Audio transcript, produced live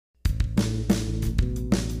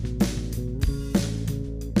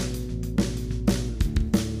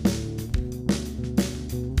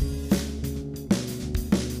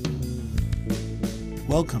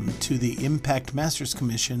Welcome to the Impact Masters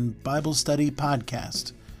Commission Bible Study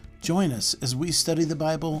Podcast. Join us as we study the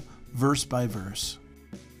Bible verse by verse.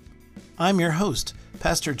 I'm your host,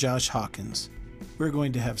 Pastor Josh Hawkins. We're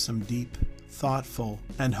going to have some deep, thoughtful,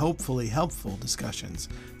 and hopefully helpful discussions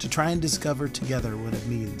to try and discover together what it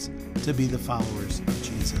means to be the followers of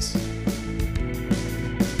Jesus.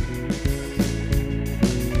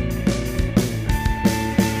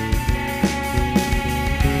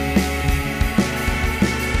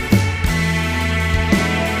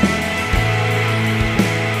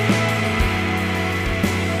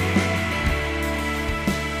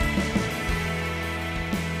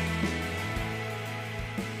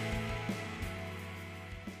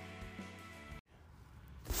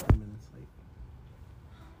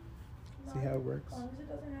 See how it works? As long as it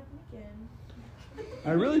doesn't happen again.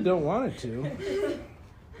 I really don't want it to.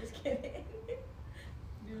 Just kidding.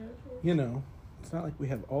 You know, it's not like we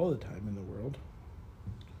have all the time in the world.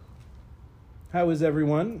 How is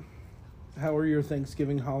everyone? How are your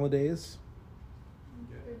Thanksgiving holidays?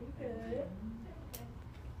 Pretty good.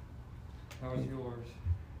 How's yours?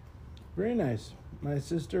 Very nice. My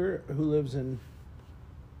sister, who lives in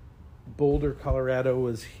Boulder, Colorado,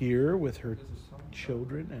 was here with her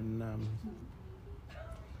children, and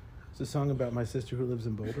it's a song about my sister who lives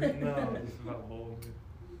in Boulder. No, it's about Boulder.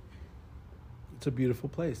 It's a beautiful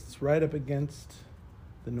place. It's right up against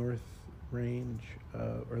the North Range,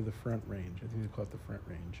 or the Front Range. I think they call it the Front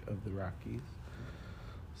Range of the Rockies.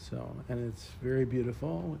 So, and it's very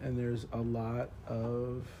beautiful, and there's a lot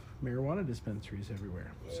of marijuana dispensaries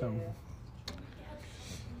everywhere. So,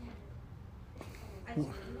 I just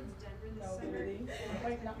went to Denver this No, summer. really?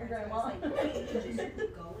 Like, not my Your grandma. parents was like, "Wait, you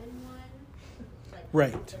just go in one?" Like,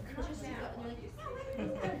 right. just go. And you're like, "Yeah,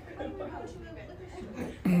 I don't know how to go to liquor store."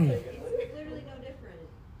 It's literally no different.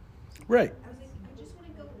 Right. I was like, I just want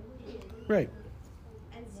to go in Right.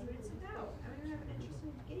 and see what it's about. I don't have an interest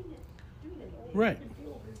in getting it, doing anything. Right. They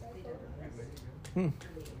don't.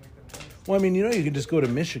 Well, I mean, you know, you can just go to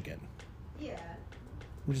Michigan, Yeah.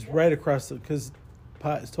 which is right across the, because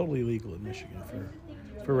pot is totally legal in Michigan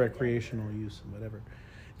for recreational use and whatever.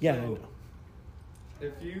 Yeah, I So, know.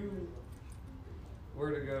 If you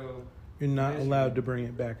were to go, You're not Michigan, allowed to bring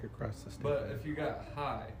it back across the state. but if you got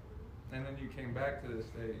high, and then you came back to the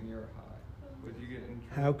state and you're high, would you get in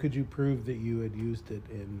trouble? How could you prove that you had used it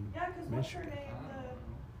in Yeah, because what's her Michigan? name?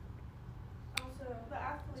 Also, the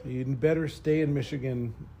athlete. So you'd better stay in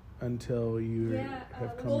Michigan until you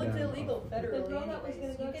have come Well, down. it's illegal off of it. federally. The girl that was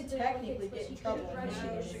anyways. gonna go You to could the technically Olympics, get in but she trouble in couldn't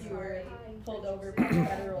Michigan drive if you were high. pulled over by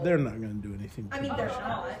federal. They're not going to do anything. I to mean, you. they're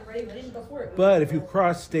not. They didn't before. It was But if you legal.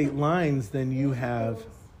 cross state lines, then you have,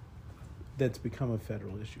 that's become a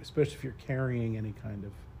federal issue, especially if you're carrying any kind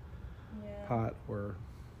of Yeah. pot or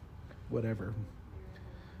whatever.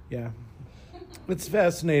 Yeah. It's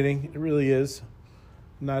fascinating. It really is.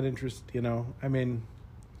 Not interested, you know. I mean,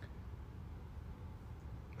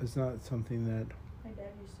 it's not something that... My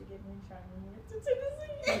dad used to get moonshine when we went to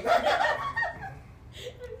Tennessee.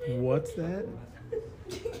 What's that?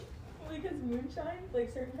 Because moonshine,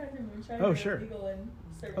 like certain kinds of moonshine, Oh, are sure. illegal in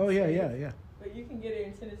certain Oh, yeah, states. yeah. But you can get it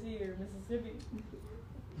in Tennessee or Mississippi.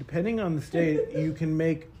 Depending on the state, you can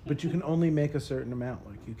make, but you can only make a certain amount.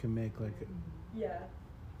 Like, you can make, like, Yeah.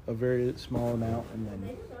 a very small amount, and They then...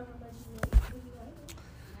 don't know how much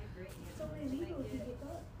it's only legal if you get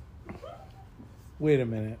caught. Wait a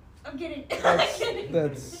minute. I'm getting.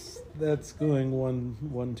 That's going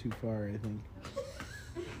one too far, I think.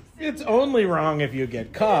 It's only wrong if you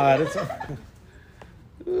get caught. It's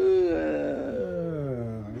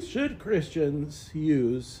should Christians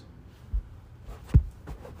use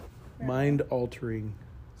mind-altering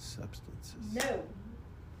substances? No.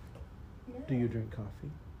 Do you drink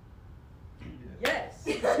coffee? Yes.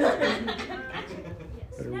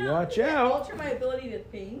 Better watch out. Alter my ability to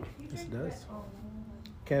think. Yes, it does.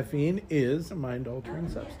 Caffeine is a mind-altering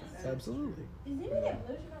substance. Absolutely. Is there any that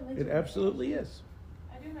blows your mind? It absolutely is.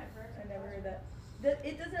 I do my first. I never heard that.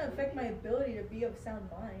 It doesn't affect my ability to be of sound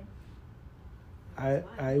mind.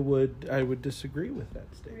 I would disagree with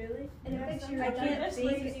that statement. Really? And it affects your I can't gut.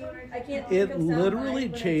 think. I can't. think It of sound literally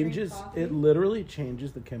mind when I changes. drink coffee. It literally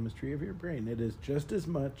changes the chemistry of your brain. It is just as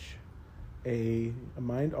much a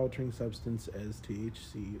mind-altering substance as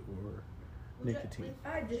THC or nicotine.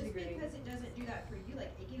 I Just disagree. because it doesn't do that for you,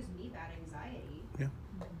 like, it gives me bad anxiety. Yeah.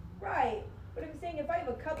 Right. But I'm saying if I have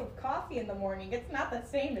a cup of coffee in the morning, it's not the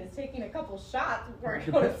same as taking a couple shots before I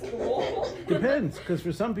go to school. Depends, because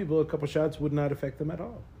for some people, a couple shots would not affect them at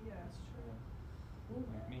all.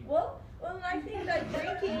 Me. Well, Well, and I think that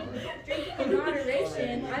drinking in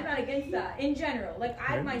moderation, I'm not against that in general. Like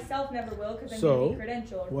I Okay. myself never will because I'm So, going to be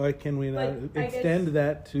credentialed. why can we not But I extend guess-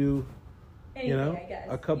 that to, Anything, a I guess.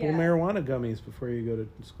 couple yeah. marijuana gummies before you go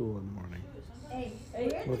to school in the morning? Hey,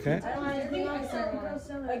 Okay. I don't want to drink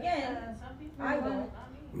marijuana. Again, I won't.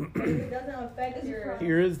 But if it doesn't affect your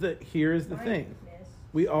Here is the thing. mindedness.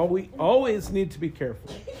 We always need to be careful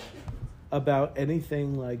about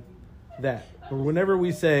anything like that. Or whenever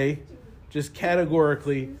we say just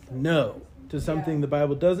categorically no to something Yeah. the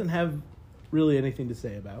Bible doesn't have really anything to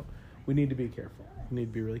say about, we need to be careful. We need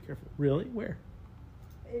to be really careful. Really? Where?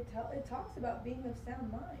 It talks about being of sound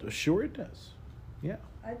mind. Sure it does. Yeah.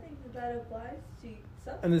 I think that applies to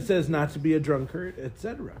substance. And it says not to be a drunkard,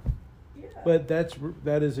 etc. Yeah. But that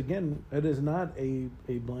is not a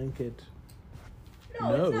blanket.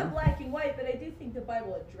 no, no. it's not black and white, but I do think the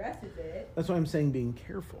Bible addresses it. That's why I'm saying being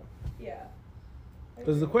careful. Yeah.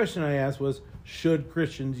 Because the question I asked was, should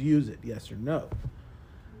Christians use it? Yes or no?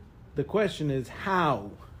 The question is how.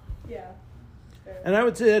 Yeah. Fair. And I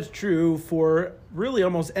would say that's true for really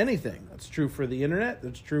almost anything. That's true for the internet.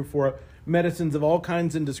 That's true for medicines of all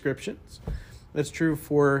kinds and descriptions. That's true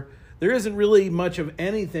for... There isn't really much of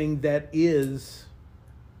anything that is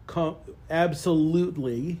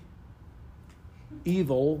absolutely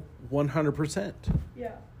evil 100%.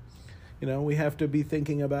 Yeah. We have to be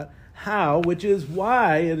thinking about how, which is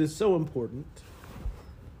why it is so important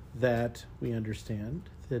that we understand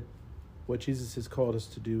that what Jesus has called us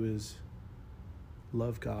to do is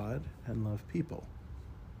love God and love people.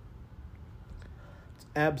 It's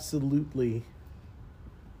absolutely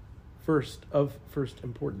first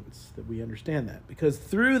importance that we understand that, because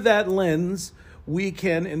through that lens we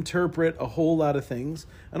can interpret a whole lot of things,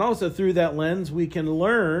 and also through that lens we can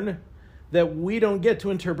learn that we don't get to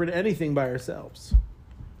interpret anything by ourselves.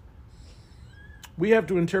 We have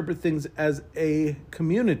to interpret things as a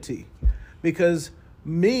community, because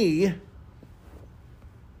me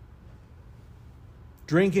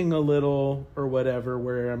drinking a little or whatever,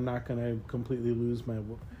 where I'm not going to completely lose my,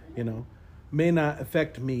 may not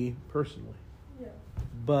affect me personally. Yeah.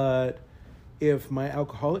 But if my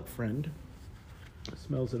alcoholic friend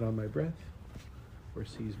smells it on my breath or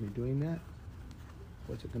sees me doing that,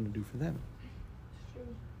 what's it going to do for them? True.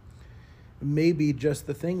 It may be just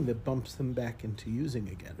the thing that bumps them back into using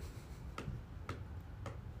again.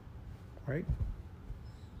 Right?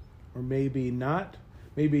 Or maybe not.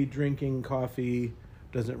 Maybe drinking coffee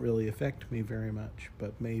doesn't really affect me very much,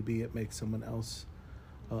 but maybe it makes someone else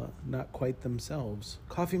not quite themselves.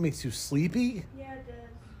 Coffee makes you sleepy? Yeah, it does.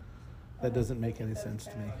 That doesn't make any sense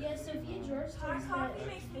to me. Yeah, Sophia George Hot says coffee that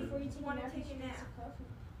makes me before you take a wanna nap, take you a should nap. get some coffee.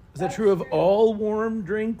 Is that true of all warm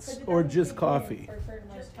drinks or just coffee? For a certain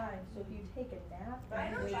amount of time. So if you take a nap I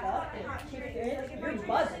and know wake chocolate up and and hot kick drinks, in, like if you're I drink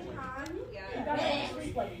buzzing. something hot, You gotta go to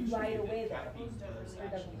sleep like right away though. Or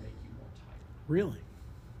doesn't. Really?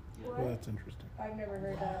 Well, that's interesting. I've never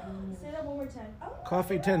heard that. Say that one more time.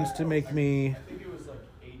 Coffee tends to make me I think it was like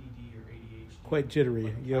ADD or ADHD. quite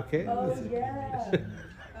jittery. You okay? Oh yeah. Oh,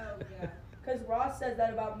 yeah. Because Ross says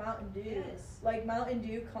that about Mountain Dew. Yes. Like Mountain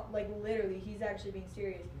Dew, like literally, he's actually being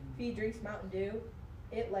serious. If he drinks Mountain Dew,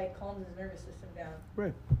 it like calms his nervous system down.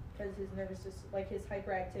 Right. Because his nervous system, like his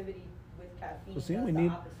hyperactivity with caffeine, So see, does we the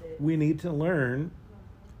need opposite. we need to learn.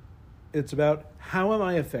 It's about how am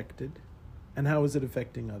I affected, and how is it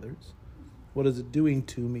affecting others? What is it doing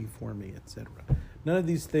to me, for me, etc. None of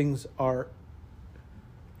these things are,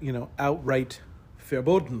 outright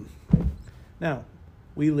verboten. Now,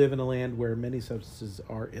 we live in a land where many substances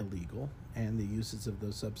are illegal, and the uses of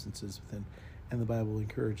those substances within, and the Bible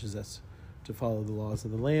encourages us to follow the laws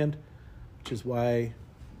of the land, which is why,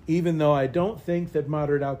 even though I don't think that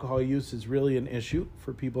moderate alcohol use is really an issue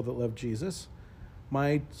for people that love Jesus,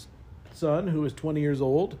 my son, who is 20 years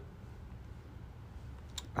old,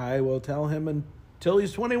 I will tell him until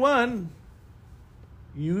he's 21,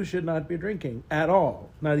 you should not be drinking at all,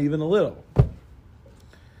 not even a little.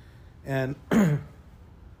 And,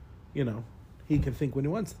 he can think when he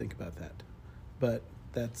wants to think about that. But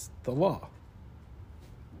that's the law.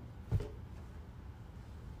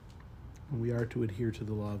 And we are to adhere to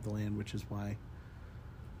the law of the land, which is why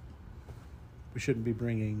we shouldn't be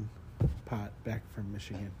bringing pot back from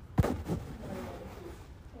Michigan. Just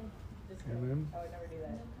kidding. Amen. I would never do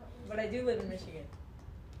that. But I do live in Michigan.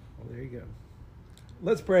 Well, there you go.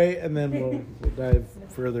 Let's pray, and then we'll dive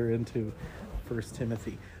further into 1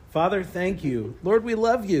 Timothy. Father, thank you. Lord, we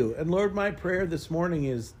love you. And Lord, my prayer this morning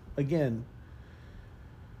is, again,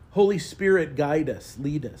 Holy Spirit, guide us,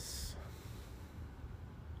 lead us.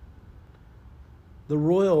 The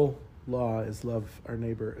royal law is love our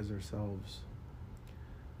neighbor as ourselves.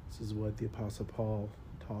 This is what the Apostle Paul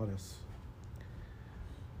taught us.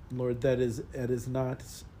 Lord, that is not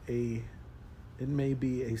it may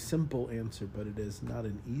be a simple answer, but it is not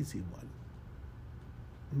an easy one.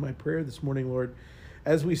 My prayer this morning, Lord,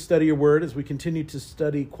 as we study your word, as we continue to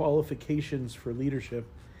study qualifications for leadership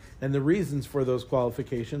and the reasons for those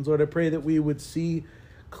qualifications, Lord, I pray that we would see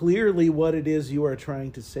clearly what it is you are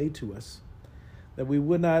trying to say to us, that we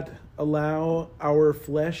would not allow our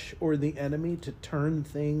flesh or the enemy to turn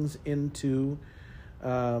things into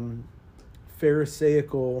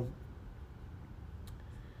Pharisaical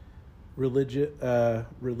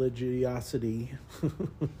religiosity.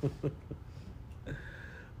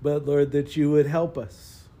 But Lord, that you would help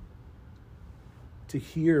us to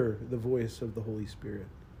hear the voice of the Holy Spirit,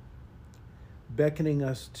 beckoning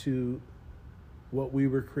us to what we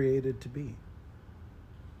were created to be.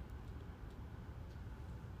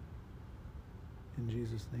 In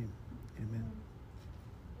Jesus' name, amen.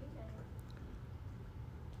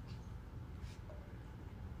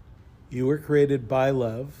 You were created by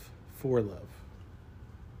love, for love.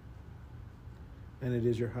 And it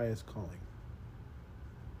is your highest calling.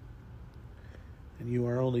 And you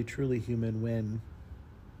are only truly human when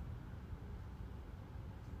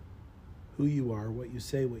who you are, what you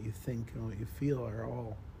say, what you think, and what you feel are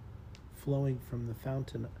all flowing from the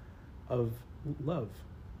fountain of love.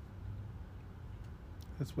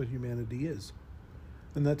 That's what humanity is.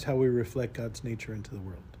 And that's how we reflect God's nature into the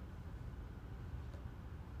world.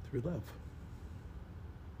 Through love.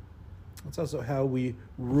 That's also how we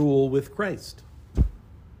rule with Christ.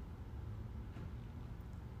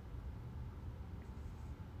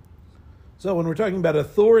 So when we're talking about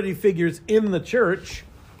authority figures in the church,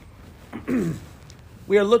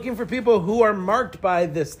 we are looking for people who are marked by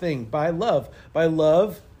this thing, by love. By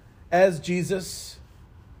love as Jesus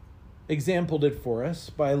exampled it for us,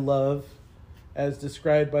 by love as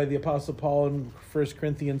described by the Apostle Paul in 1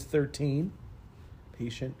 Corinthians 13.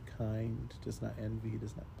 Patient, kind, does not envy,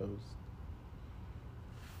 does not boast.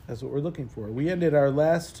 That's what we're looking for. We ended our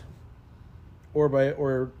last,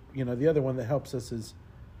 the other one that helps us is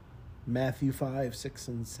Matthew 5, 6,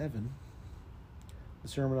 and 7. The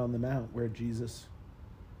Sermon on the Mount, where Jesus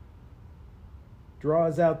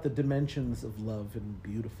draws out the dimensions of love in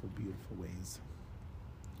beautiful, beautiful ways.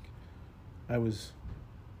 I'm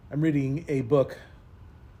reading a book.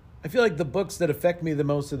 I feel like the books that affect me the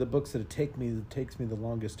most are the books that takes me the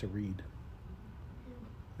longest to read.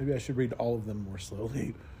 Maybe I should read all of them more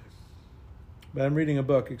slowly. But I'm reading a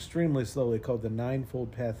book extremely slowly called The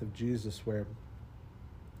Ninefold Path of Jesus, where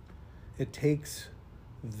it takes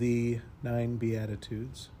the 9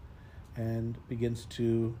 Beatitudes and begins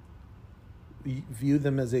to view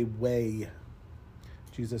them as a way,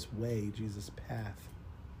 Jesus' path.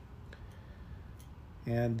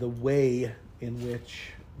 And the way in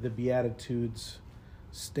which the Beatitudes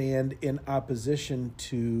stand in opposition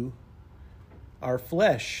to our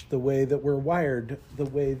flesh, the way that we're wired, the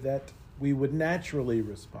way that we would naturally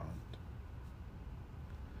respond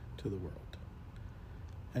to the world.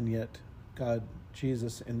 And yet,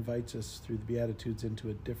 Jesus invites us through the Beatitudes into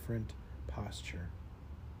a different posture.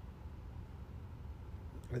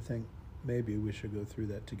 I think maybe we should go through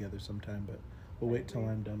that together sometime, but we'll wait till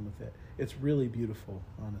I'm done with it. It's really beautiful,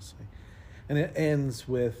 honestly. And it ends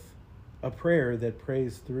with a prayer that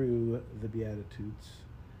prays through the Beatitudes,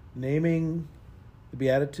 naming the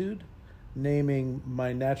Beatitude, naming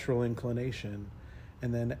my natural inclination,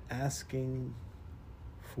 and then asking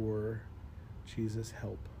for Jesus'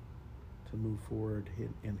 help to move forward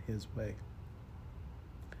in his way.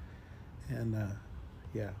 And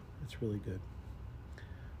it's really good.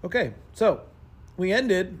 Okay, so we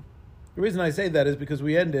ended. The reason I say that is because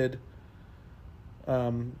we ended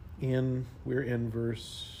we're in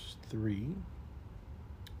verse 3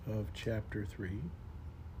 of chapter 3,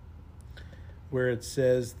 where it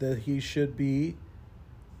says that he should be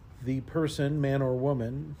the person, man or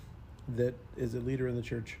woman, that is a leader in the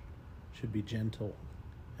church, should be gentle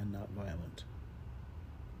and not violent.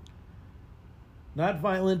 Not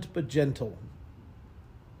violent, but gentle.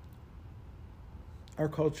 Our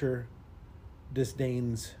culture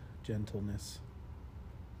disdains gentleness,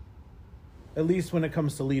 at least when it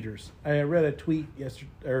comes to leaders. I read a tweet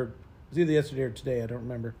yesterday, or it was either yesterday or today, I don't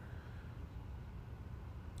remember.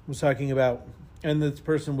 Was talking about, and this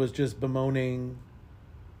person was just bemoaning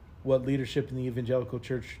what leadership in the evangelical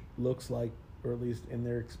church looks like, or at least in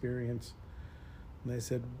their experience. And I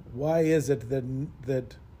said, why is it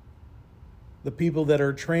that the people that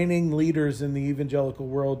are training leaders in the evangelical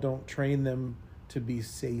world don't train them to be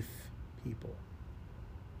safe people?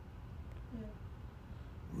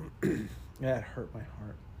 Yeah. That hurt my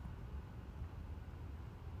heart.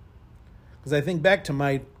 Because I think back to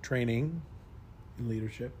my training in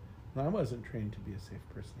leadership, and I wasn't trained to be a safe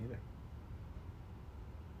person either.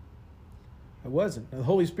 I wasn't. Now, the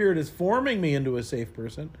Holy Spirit is forming me into a safe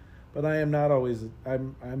person, but I am not always.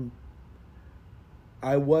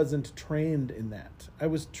 I wasn't trained in that. I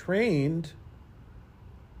was trained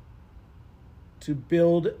to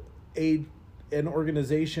build an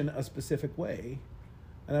organization a specific way,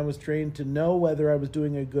 and I was trained to know whether I was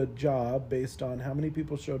doing a good job based on how many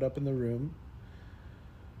people showed up in the room,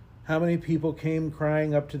 how many people came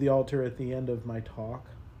crying up to the altar at the end of my talk,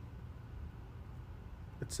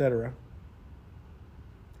 etc.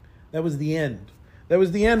 That was the end. That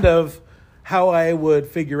was the end of how I would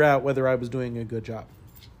figure out whether I was doing a good job.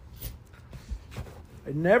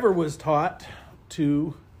 I never was taught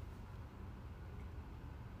to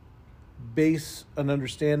base an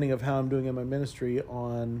understanding of how I'm doing in my ministry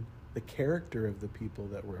on the character of the people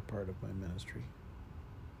that were a part of my ministry,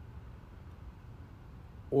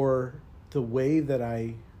 or the way that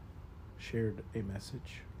I shared a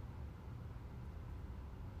message.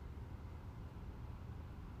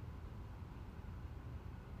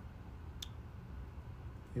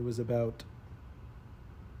 It was about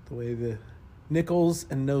the way the nickels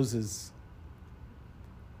and noses,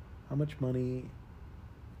 how much money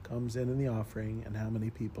comes in the offering, and how many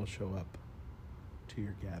people show up to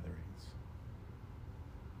your gatherings.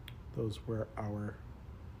 Those were our...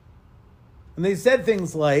 And they said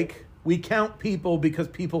things like, we count people because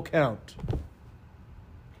people count.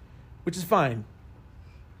 Which is fine.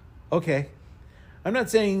 Okay. I'm not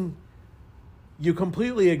saying you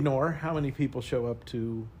completely ignore how many people show up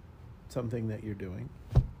to something that you're doing.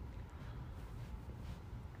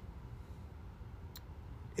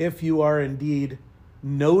 If you are indeed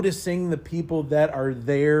noticing the people that are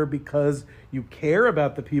there because you care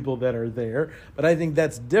about the people that are there, but I think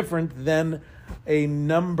that's different than a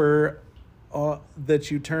number that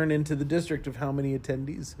you turn into the district of how many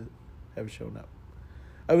attendees have shown up.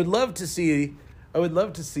 I would love to see how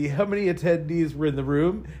many attendees were in the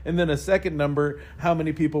room, and then a second number, how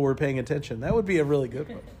many people were paying attention. That would be a really good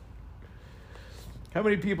one. How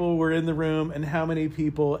many people were in the room, and how many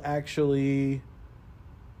people actually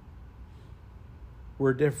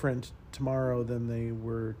were different tomorrow than they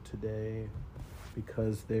were today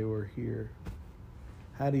because they were here.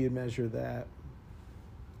 How do you measure that?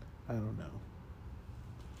 I don't know.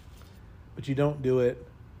 But you don't do it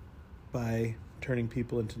by turning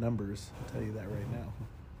people into numbers. I'll tell you that right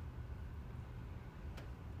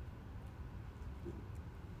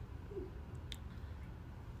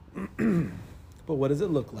now. But what does it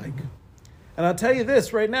look like? And I'll tell you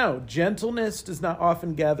this right now. Gentleness does not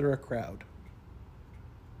often gather a crowd.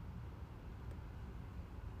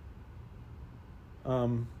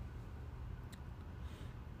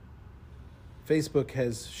 Facebook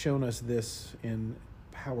has shown us this in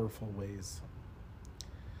powerful ways,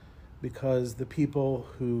 because the people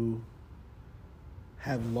who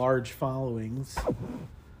have large followings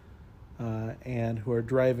and who are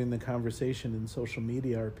driving the conversation in social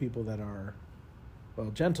media are people that are,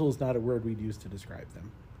 well, gentle is not a word we'd use to describe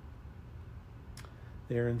them.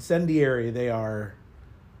 They're incendiary. They are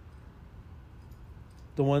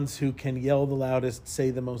the ones who can yell the loudest,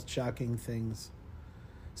 say the most shocking things,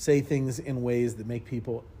 say things in ways that make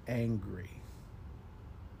people angry.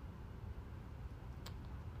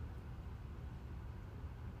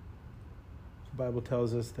 The Bible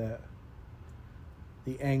tells us that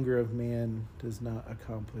the anger of man does not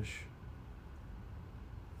accomplish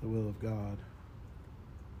the will of God.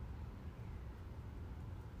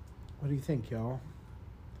 What do you think, y'all?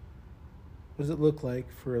 What does it look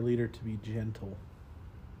like for a leader to be gentle?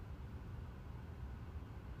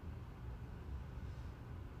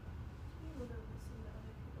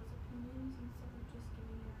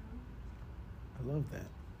 I love that.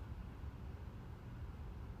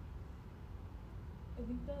 I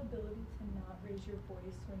think the ability to not raise your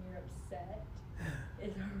voice when you're upset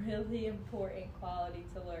is a really important quality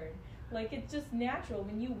to learn. Like, it's just natural.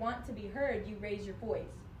 When you want to be heard, you raise your voice.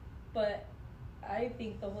 But I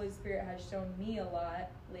think the Holy Spirit has shown me a lot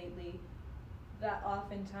lately that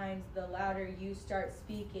oftentimes the louder you start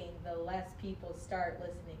speaking, the less people start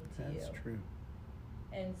listening to you. That's true.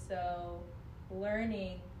 And so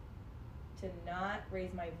learning to not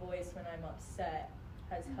raise my voice when I'm upset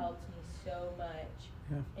has helped me so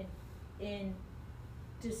much in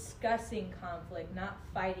discussing conflict, not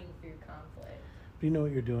fighting through conflict. Do you know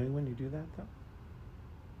what you're doing when you do that, though?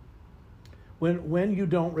 When you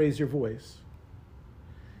don't raise your voice,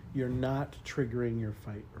 you're not triggering your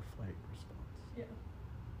fight or flight response. Yeah.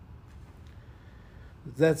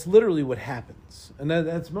 That's literally what happens. And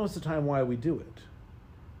that's most of the time why we do it.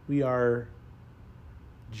 we are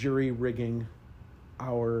jury-rigging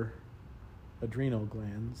our adrenal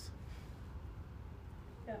glands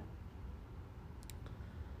Yeah.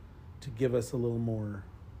 to give us a little more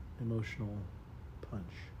emotional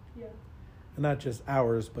punch. Yeah. And not just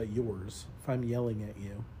ours, but yours. If I'm yelling at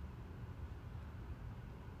you,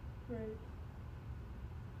 Right.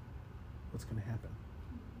 what's going to happen?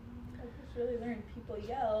 I just really learned people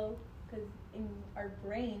yell because in our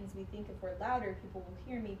brains we think if we're louder people will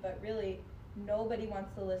hear me, but really nobody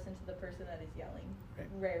wants to listen to the person that is yelling. Right.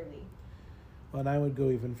 Rarely. Well, and I would go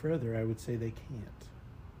even further. I would say they can't.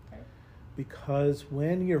 Right. Because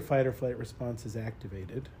when your fight or flight response is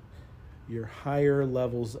activated, your higher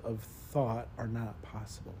levels of thought are not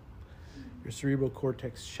possible. Your cerebral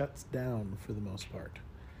cortex shuts down for the most part,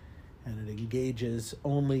 and it engages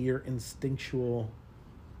only the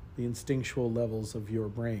instinctual levels of your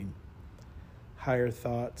brain. Higher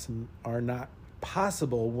thoughts are not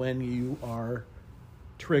possible when you are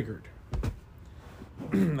triggered.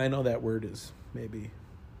 I know that word is maybe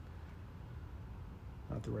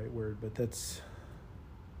not the right word, but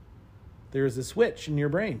there is a switch in your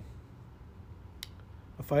brain,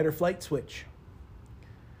 a fight or flight switch.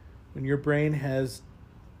 When your brain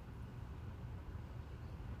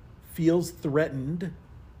feels threatened,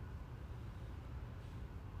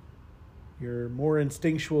 your more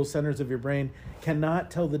instinctual centers of your brain cannot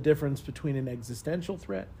tell the difference between an existential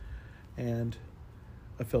threat and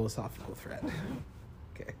a philosophical threat.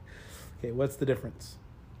 Okay, what's the difference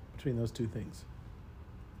between those two things?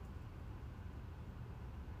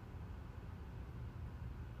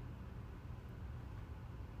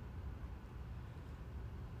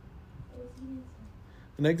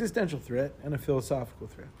 An existential threat and a philosophical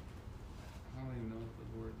threat. I don't even know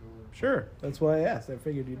what the words are. Sure, that's why I asked. I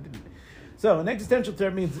figured you didn't. So an existential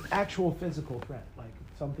threat means actual physical threat, like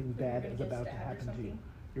something bad is about to happen to you.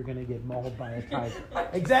 You're going to get mauled by a tiger.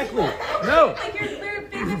 Exactly. No. Like you're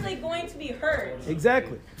physically going to be hurt.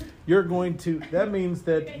 Exactly. That means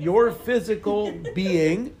that your physical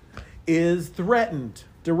being is threatened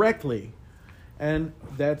directly. And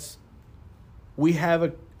we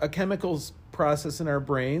have a chemicals process in our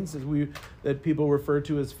brains that people refer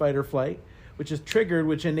to as fight or flight, which is triggered,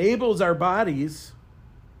 which enables our bodies.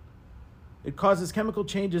 It causes chemical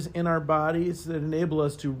changes in our bodies that enable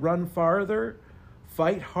us to run farther,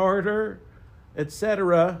 fight harder,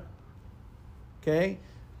 etc. Okay?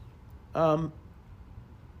 And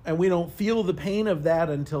we don't feel the pain of that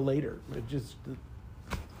until later. It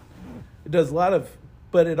does a lot of,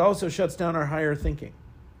 but it also shuts down our higher thinking.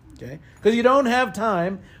 Okay? Because you don't have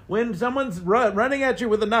time, when someone's running at you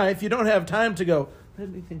with a knife, you don't have time to go, let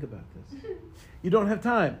me think about this. You don't have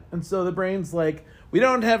time. And so the brain's like, we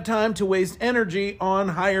don't have time to waste energy on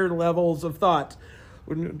higher levels of thought.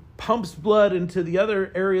 It pumps blood into the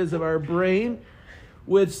other areas of our brain,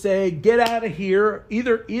 which say, get out of here,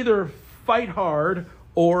 either fight hard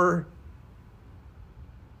or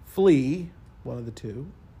flee, one of the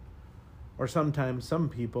two. Or sometimes some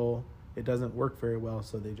people, it doesn't work very well,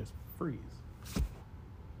 so they just freeze.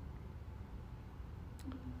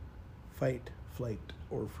 Fight, flight,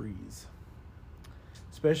 or freeze.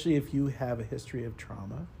 Especially if you have a history of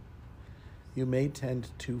trauma, you may tend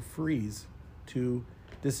to freeze, to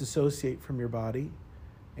disassociate from your body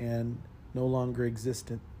and no longer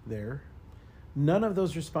exist there. None of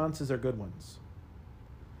those responses are good ones.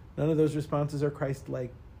 None of those responses are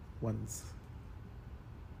Christ-like ones.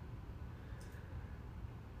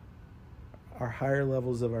 Our higher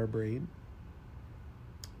levels of our brain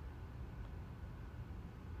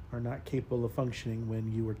are not capable of functioning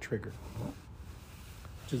when you are triggered.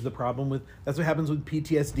 Which is the problem that's what happens with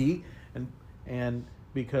PTSD, and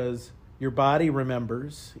because your body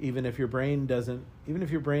remembers, even if your brain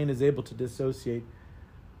is able to dissociate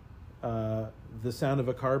the sound of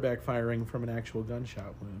a car backfiring from an actual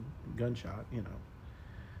gunshot,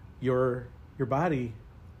 your body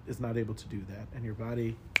is not able to do that, and your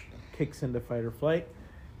body kicks into fight or flight,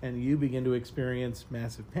 and you begin to experience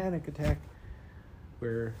massive panic attack,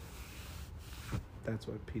 where that's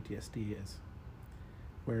what PTSD is,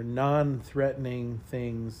 where non-threatening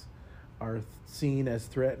things are seen as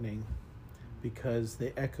threatening because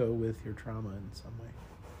they echo with your trauma in some way.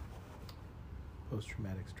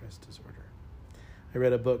 Post-traumatic stress disorder. I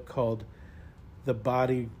read a book called The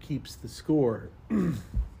Body Keeps the Score,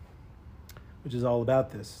 which is all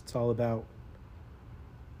about this. It's all about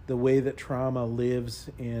the way that trauma lives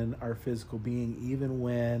in our physical being, even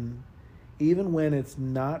when it's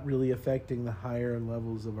not really affecting the higher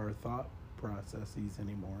levels of our thought processes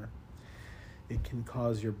anymore. It can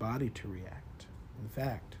cause your body to react. In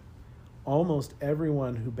fact, almost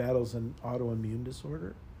everyone who battles an autoimmune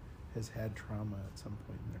disorder has had trauma at some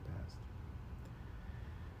point in their past.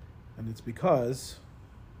 And it's because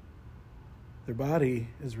their body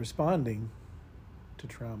is responding to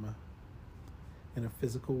trauma in a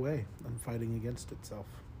physical way and fighting against itself.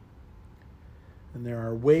 And there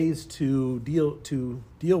are ways to deal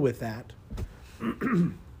with that.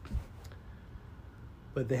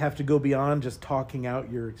 But they have to go beyond just talking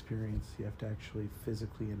out your experience. You have to actually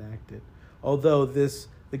physically enact it. Although the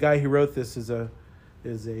guy who wrote this is an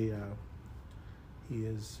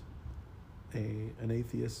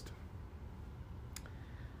atheist.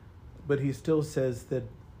 But he still says that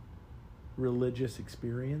religious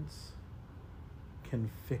experience can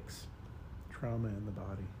fix trauma in the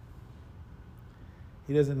body.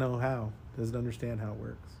 He doesn't know how, doesn't understand how it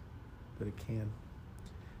works, but it can.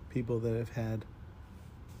 People that have had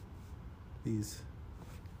these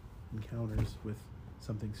encounters with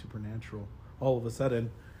something supernatural, all of a sudden,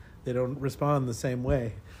 they don't respond the same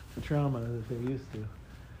way to trauma that they used to.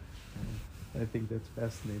 I think that's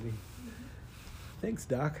fascinating. Thanks,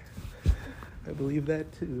 Doc. I believe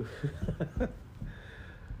that too.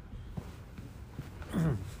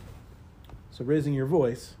 So raising your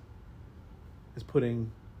voice is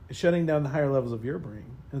shutting down the higher levels of your brain.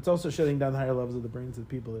 And it's also shutting down the higher levels of the brains of the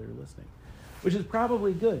people that are listening. Which is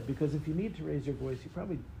probably good, because if you need to raise your voice, you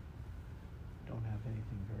probably don't have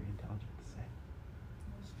anything very intelligent to say.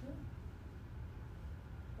 That's true.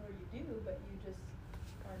 Or you do, but you just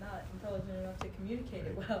are not intelligent enough to communicate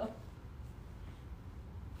it well.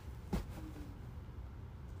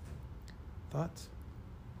 Thoughts?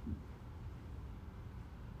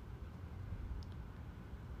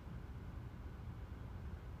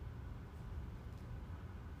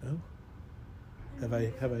 No? Have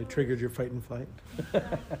I triggered your fight and flight?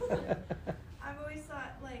 I've always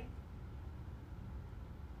thought, like,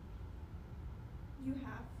 you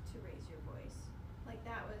have to raise your voice. Like,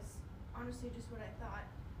 that was honestly just what I thought.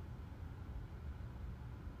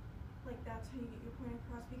 Like, that's how you get your point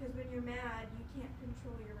across. Because when you're mad, you can't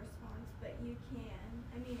control your response, but you can.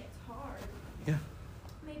 I mean, it's hard. Yeah.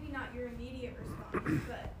 Maybe not your immediate response,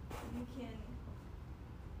 but you can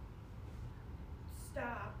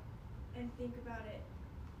stop and think about it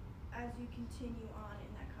as you continue on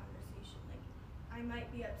in that conversation. Like, I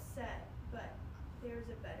might be upset, but there's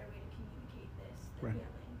a better way to communicate this than Right.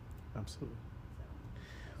 yelling. Absolutely. So.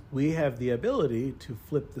 We have the ability to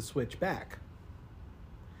flip the switch back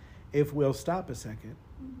if we'll stop a second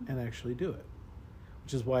and actually do it.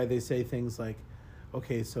 Which is why they say things like,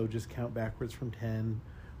 okay, so just count backwards from 10,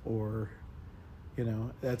 or,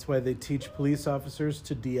 that's why they teach police officers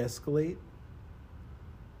to de-escalate.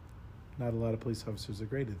 Not a lot of police officers are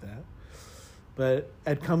great at that. But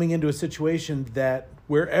at coming into a situation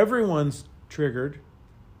where everyone's triggered,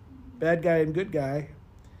 bad guy and good guy,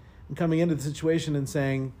 and coming into the situation and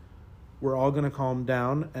saying, we're all going to calm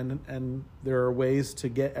down, and there are ways to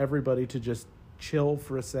get everybody to just chill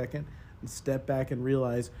for a second and step back and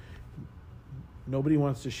realize nobody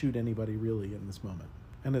wants to shoot anybody really in this moment,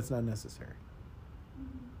 and it's not necessary.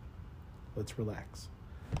 Let's relax.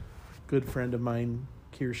 Good friend of mine,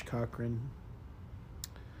 Kirsch Cochran,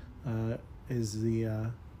 is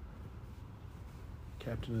the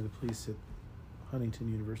captain of the police at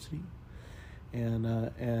Huntington University,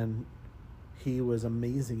 and he was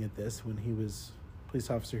amazing at this when he was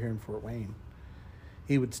police officer here in Fort Wayne.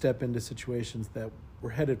 He would step into situations that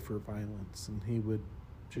were headed for violence, and he would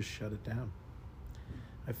just shut it down.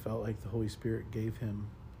 I felt like the Holy Spirit gave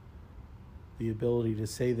him the ability to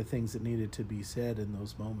say the things that needed to be said in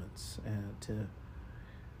those moments, and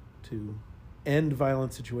to end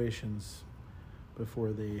violent situations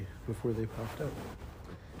before they popped up.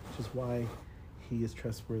 Which is why he is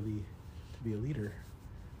trustworthy to be a leader,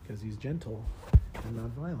 because he's gentle and not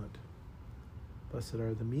violent. Blessed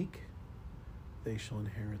are the meek, they shall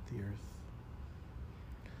inherit the earth.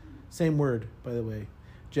 Same word, by the way.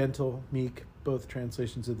 Gentle, meek, both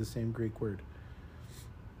translations of the same Greek word.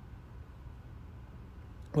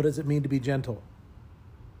 What does it mean to be gentle?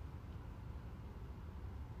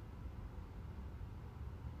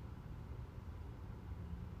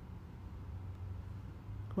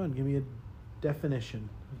 Come on, give me a definition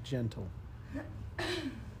of gentle. Maybe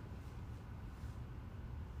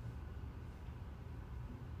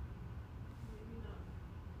not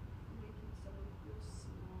making someone feel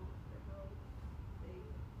small for how they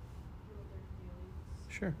feel their feelings.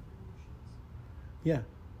 Sure. Emotions. Yeah.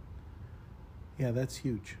 Yeah, that's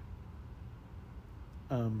huge.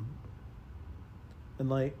 And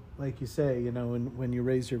like you say, when you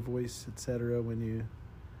raise your voice, etc., when you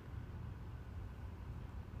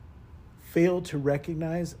fail to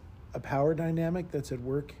recognize a power dynamic that's at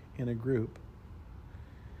work in a group,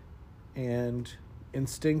 and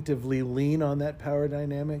instinctively lean on that power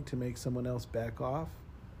dynamic to make someone else back off,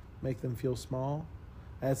 make them feel small.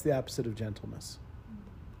 That's the opposite of gentleness.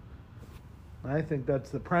 I think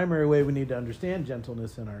that's the primary way we need to understand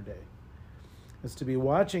gentleness in our day, is to be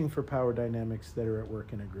watching for power dynamics that are at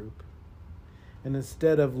work in a group. And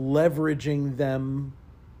instead of leveraging them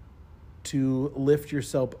to lift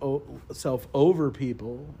yourself over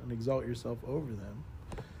people and exalt yourself over them,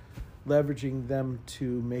 leveraging them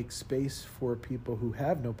to make space for people who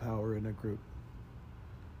have no power in a group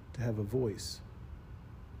to have a voice.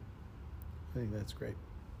 I think that's great.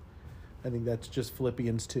 I think that's just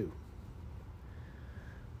Philippians 2.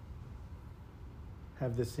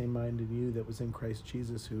 Have the same mind in you that was in Christ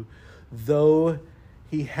Jesus, who, though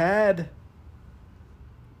he had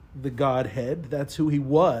the Godhead, that's who he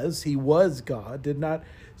was God, did not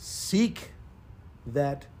seek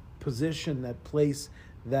that position, that place,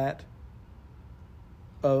 that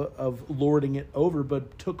of lording it over,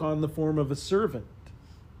 but took on the form of a servant,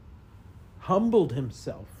 humbled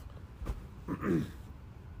himself.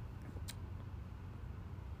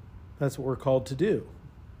 That's what we're called to do.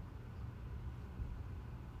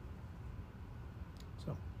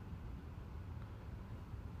 So,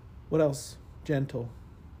 what else? Gentle.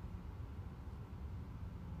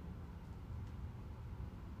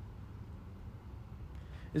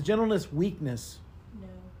 Is gentleness weakness? No.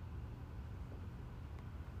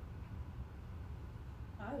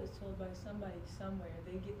 I was told by somebody somewhere,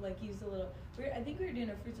 they get like used a little. I think we were doing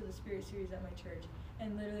a Fruits of the Spirit series at my church,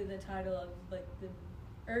 and literally the title of like it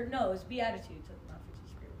was Beatitudes, not Fruits of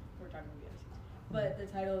the Spirit. We're talking about Beatitudes, but the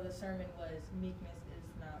title of the sermon was Meekness is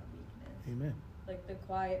not weakness. Amen. Like the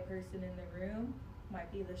quiet person in the room might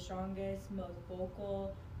be the strongest, most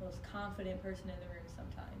vocal, most confident person in the room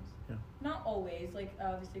sometimes. Yeah. Not always, like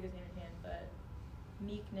obviously goes hand in hand, but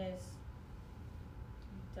meekness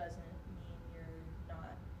doesn't mean you're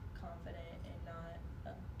not confident and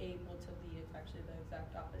not able to lead. It's actually the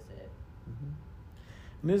exact opposite. Mm-hmm.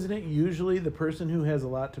 And isn't it usually the person who has a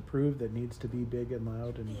lot to prove that needs to be big and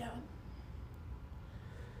loud? And Yeah.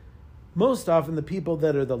 most often the people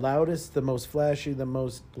that are the loudest, the most flashy, the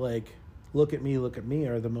most like, look at me,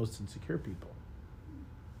 are the most insecure people.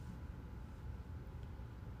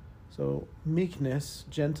 So meekness,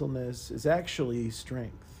 gentleness is actually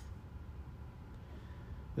strength.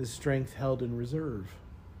 The strength held in reserve.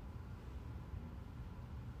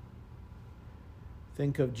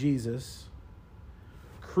 Think of Jesus,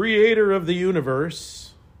 creator of the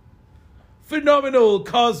universe, phenomenal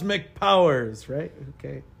cosmic powers, right?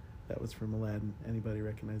 Okay, that was from Aladdin. Anybody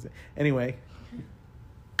recognize it? Anyway.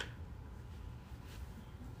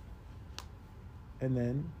 And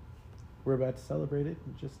then we're about to celebrate it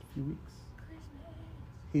in just a few weeks. Christmas.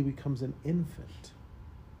 He becomes an infant.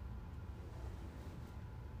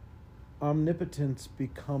 Omnipotence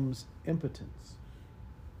becomes impotence.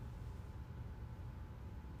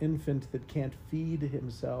 Infant that can't feed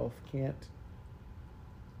himself, can't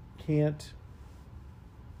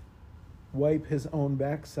wipe his own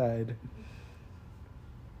backside.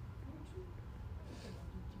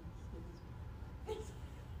 It's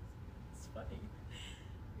funny.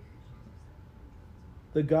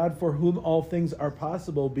 The God for whom all things are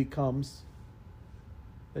possible becomes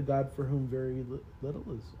the God for whom very little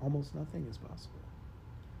is, almost nothing is possible.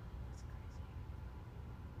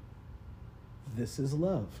 This is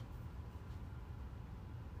love.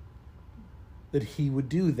 That he would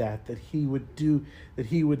do that he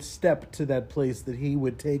would step to that place, that he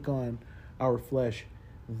would take on our flesh.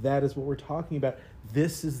 That is what we're talking about.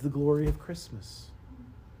 This is the glory of Christmas.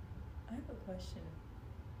 I have a question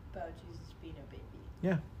about Jesus being a baby.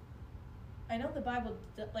 Yeah. I know the Bible,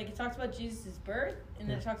 like, it talks about Jesus' birth, and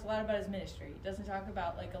then it talks a lot about his ministry. It doesn't talk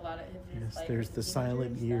about, like, a lot of his, Yes, like, there's the teenager silent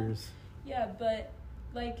and stuff. years. Yeah, but,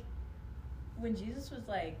 like, when Jesus was,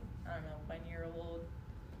 like, I don't know, 1 year old,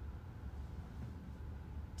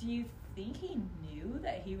 do you think he knew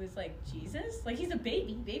that he was, like, Jesus? Like, he's a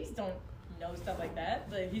baby. Babies don't know stuff like that,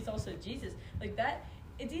 but he's also Jesus. Like, that,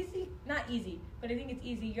 it's easy, not easy, but I think it's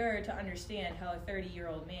easier to understand how a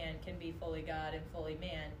 30-year-old man can be fully God and fully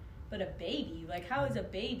man. But a baby, like, how does a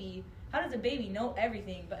baby know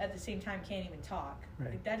everything, but at the same time can't even talk?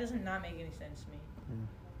 Right. Like, that doesn't not make any sense to me.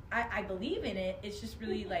 Yeah. I believe in it. It's just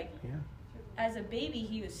really, like, Yeah. as a baby,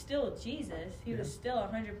 he was still Jesus. He was still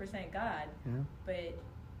 100% God. Yeah. But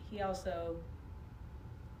he also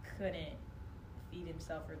couldn't feed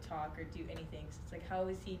himself or talk or do anything. So it's like, how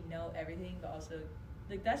does he know everything, but also,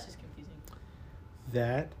 like, that's just confusing.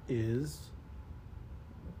 That is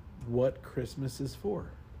what Christmas is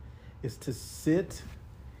for. Is to sit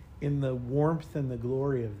in the warmth and the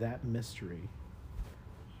glory of that mystery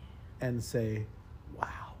and say,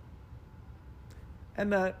 wow.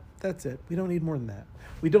 And that's it. We don't need more than that.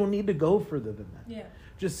 We don't need to go further than that. Yeah.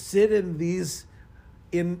 Just sit in these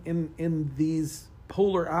these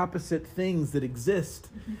polar opposite things that exist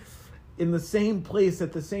in the same place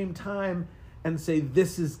at the same time and say,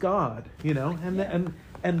 this is God, you know,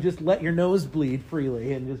 and just let your nose bleed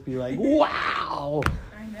freely and just be like, wow.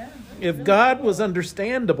 I know. If Really God cool. was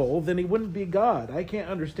understandable, then he wouldn't be God. I can't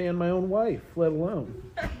understand my own wife, let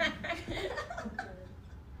alone.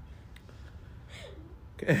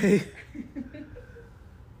 Okay.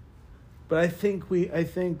 But I think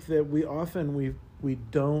that we often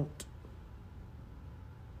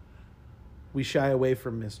shy away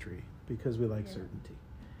from mystery because we like certainty.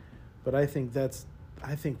 But I think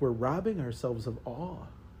we're robbing ourselves of awe,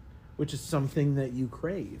 which is something that you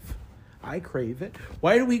crave. I crave it.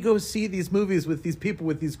 Why do we go see these movies with these people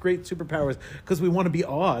with these great superpowers? Because we want to be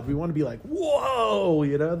awed. We want to be like, whoa,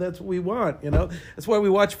 you know, that's what we want, you know. That's why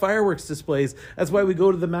we watch fireworks displays. That's why we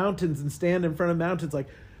go to the mountains and stand in front of mountains like,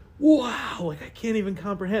 wow, like I can't even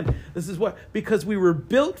comprehend. This is what, because we were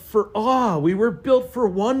built for awe. We were built for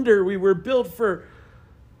wonder. We were built for,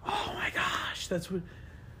 oh my gosh, that's what,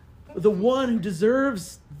 the one who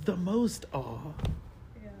deserves the most awe.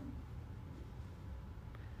 Yeah.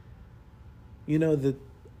 You know that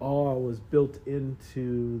awe was built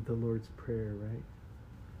into the Lord's Prayer, right?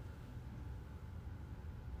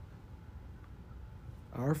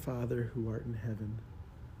 Our Father who art in heaven,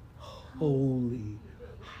 holy,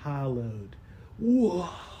 hallowed. Whoa!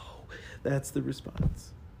 That's the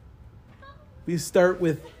response. We start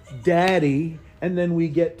with Daddy, and then we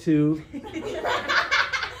get to...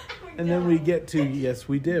 And then we get to, yes,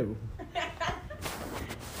 we do.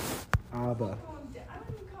 Abba. I don't even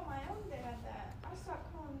call my own dad that. I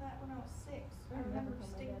stopped calling that when I was 6. I remember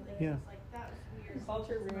distinctly. Yeah. It's like, that was weird.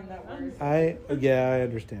 Culture ruined that word. I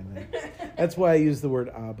understand that. That's why I use the word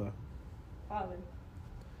Abba. Father.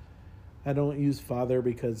 I don't use father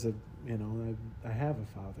because of, you know, I have a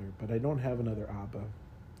father, but I don't have another Abba.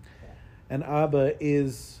 And Abba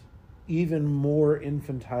is even more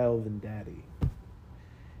infantile than daddy.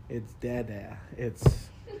 It's dada.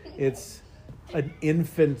 It's an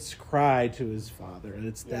infant's cry to his father. And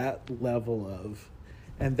it's that level of,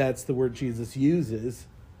 and that's the word Jesus uses,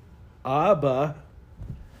 Abba,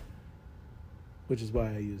 which is why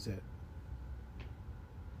I use it.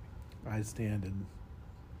 I stand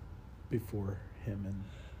before him and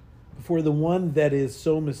before the one that is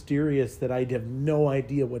so mysterious that I have no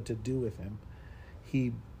idea what to do with him.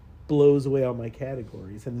 He blows away all my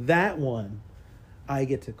categories. And that one I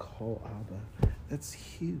get to call Abba. That's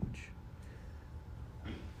huge.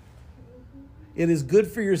 It is good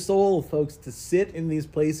for your soul, folks, to sit in these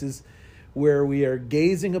places where we are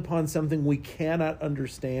gazing upon something we cannot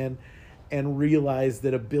understand and realize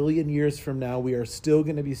that 1 billion years from now we are still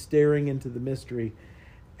going to be staring into the mystery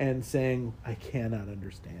and saying, I cannot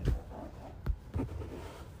understand.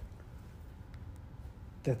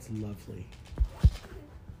 That's lovely.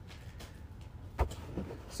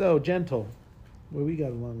 So, gentle. Well, we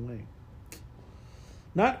got a long way.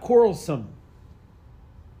 Not quarrelsome.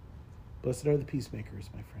 Blessed are the peacemakers,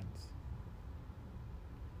 my friends.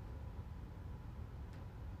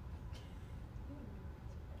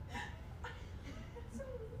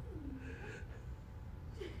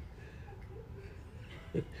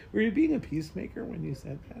 Were you being a peacemaker when you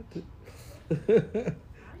said that?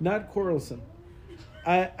 Not quarrelsome.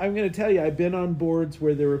 I'm going to tell you, I've been on boards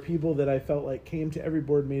where there were people that I felt like came to every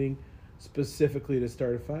board meeting specifically to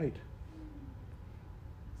start a fight.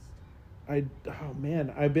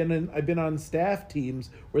 I've been on staff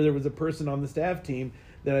teams where there was a person on the staff team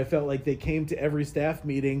that I felt like they came to every staff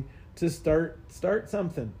meeting to start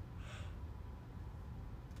something.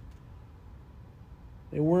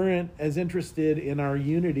 They weren't as interested in our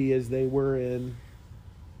unity as they were in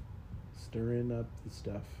stirring up the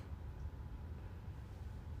stuff.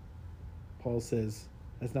 Paul says,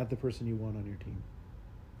 that's not the person you want on your team.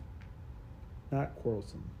 Not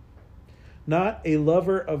quarrelsome. Not a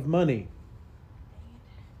lover of money.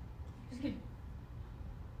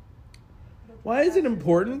 Why is it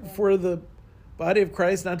important for the body of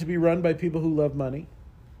Christ not to be run by people who love money?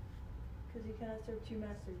 Because you cannot serve two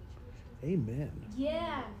masters. Amen.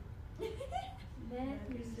 Yeah.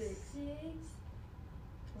 Matthew 6.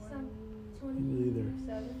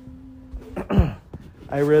 27.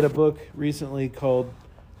 I read a book recently called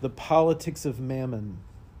The Politics of Mammon.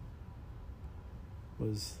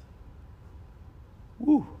 Was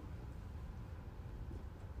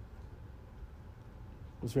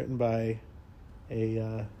written by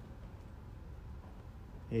a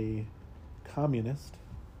communist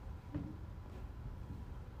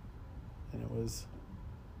and it was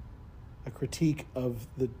a critique of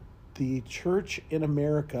the church in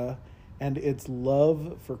America and its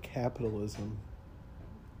love for capitalism.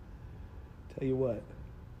 Tell you what,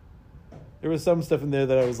 there was some stuff in there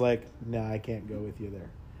that I was like, nah, I can't go with you there.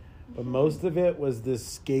 But most of it was this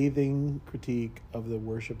scathing critique of the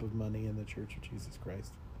worship of money in the Church of Jesus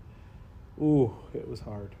Christ. Ooh, it was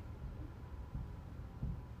hard.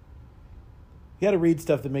 You got to read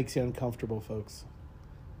stuff that makes you uncomfortable, folks.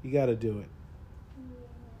 You got to do it.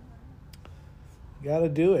 You got to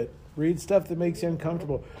do it. Read stuff that makes you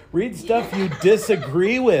uncomfortable. Read stuff you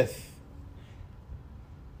disagree with.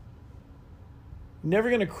 You're never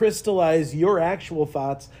going to crystallize your actual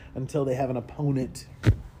thoughts until they have an opponent.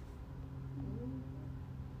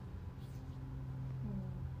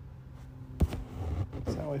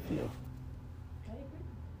 That's how I feel. I agree.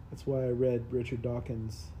 That's why I read Richard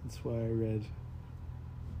Dawkins. That's why I read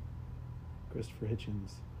Christopher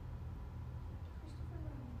Hitchens.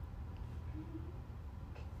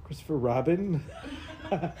 Christopher Robin?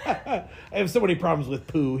 I have so many problems with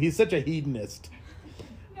Pooh. He's such a hedonist.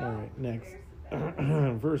 No, All right, next.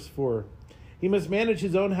 there's Verse 4. He must manage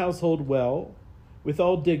his own household well, with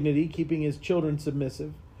all dignity, keeping his children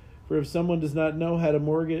submissive. For if someone does not know how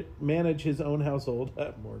to manage his own household,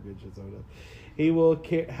 he will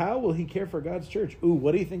care. How will he care for God's church? Ooh,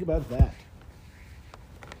 what do you think about that?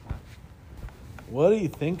 What do you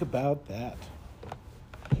think about that?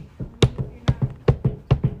 Can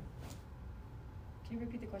you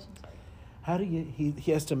repeat the question? Sorry. How do you?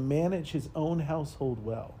 He has to manage his own household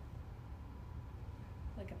well.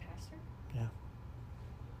 Like a pastor? Yeah.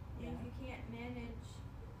 If you can't manage,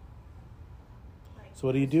 like, So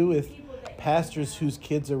what do you do with people that you pastors have- whose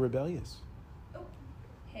kids are rebellious? Oh,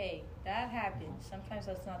 Hey, that happens. Sometimes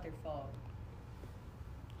that's not their fault.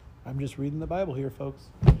 I'm just reading the Bible here, folks.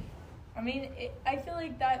 I mean, I feel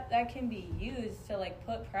like that can be used to like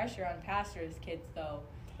put pressure on pastors' kids, though.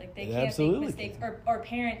 Like they It can't absolutely make mistakes, can. or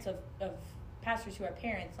parents of pastors who are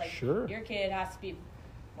parents. Like Sure. your kid has to be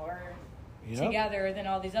more Yep. together than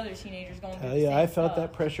all these other teenagers going through Tell the you, same I felt stuff.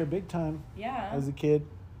 that pressure big time Yeah, as a kid.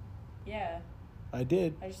 yeah. I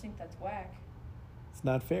did. I just think that's whack. It's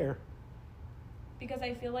not fair. Because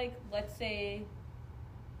I feel like, let's say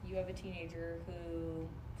you have a teenager who's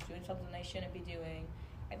doing something they shouldn't be doing.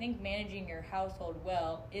 I think managing your household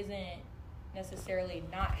well isn't necessarily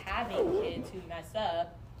not having kids who mess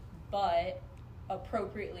up, but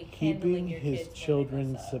appropriately handling Keeping your his kids when children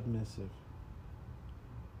they mess up. submissive.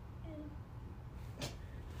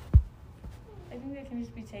 I think that can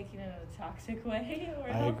just be taken in a toxic way or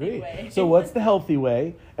a I healthy agree. way. So what's the healthy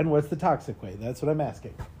way and what's the toxic way? That's what I'm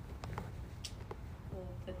asking. Well,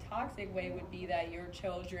 the toxic way would be that your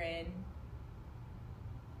children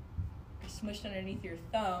are smushed underneath your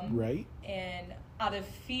thumb, Right? and out of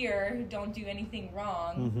fear don't do anything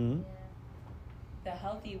wrong. Mm-hmm. The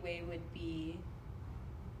healthy way would be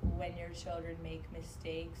when your children make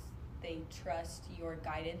mistakes, they trust your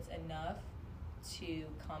guidance enough to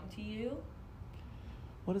come to you.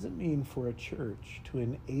 What does it mean for a church to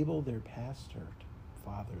enable their pastor to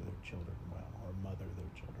father their children well or mother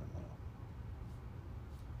their children well?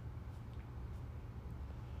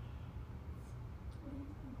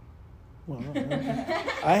 Well,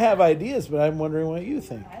 I have ideas, but I'm wondering what you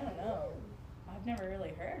think. I don't know. I've never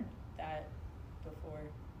really heard that before.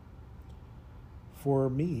 For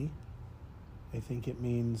me, I think it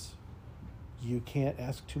means you can't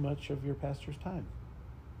ask too much of your pastor's time.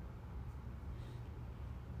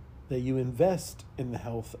 That you invest in the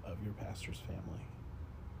health of your pastor's family.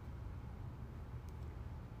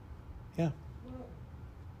 Yeah. Well,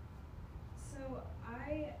 so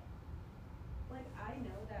I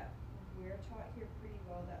know that we're taught here pretty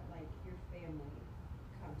well that like your family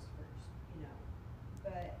comes first, you know.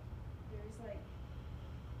 But there's like,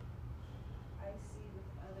 I see with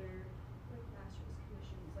other like master's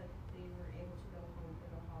commissions, like they were able to go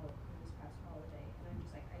home for this past holiday, and I'm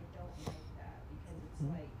just like, I don't like that because it's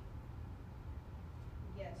Mhm. like,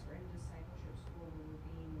 yes, we're in discipleship school and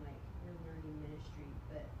we're learning ministry,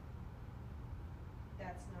 but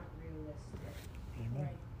that's not realistic. Amen.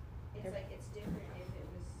 Right. It's They're- like it's different if it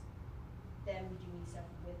was them doing stuff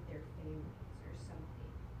with their families or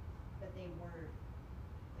something, but they weren't.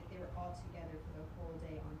 Like they were all together for the whole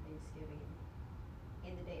day on Thanksgiving,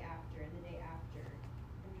 and the day after, and the day after.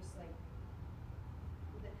 I'm just like,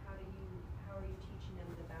 well, then how are you teaching them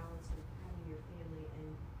the balance of having your family and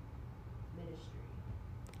ministry?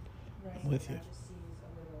 Right. With you. That just seems a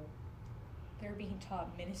little. They're being taught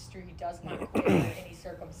ministry does not quit under any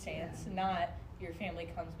circumstance. Yeah. Not your family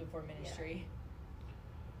comes before ministry.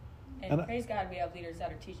 And And I- praise God we have leaders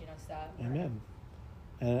that are teaching us that. Amen.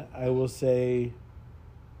 And I will say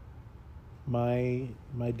my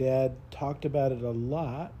dad talked about it a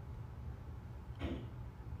lot.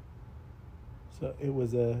 So it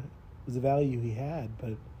was a value he had,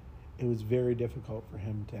 but it was very difficult for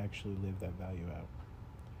him to actually live that value out.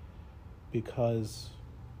 Because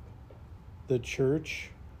the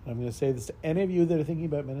church, I'm going to say this to any of you that are thinking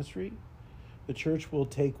about ministry, the church will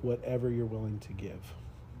take whatever you're willing to give.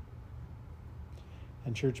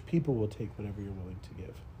 And church people will take whatever you're willing to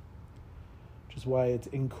give. Which is why it's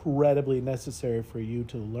incredibly necessary for you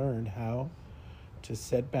to learn how to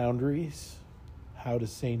set boundaries, how to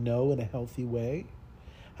say no in a healthy way,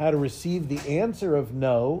 how to receive the answer of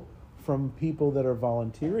no from people that are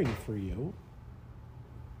volunteering for you.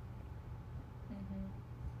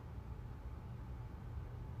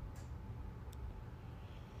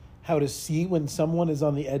 How to see when someone is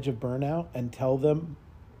on the edge of burnout and tell them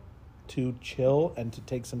to chill and to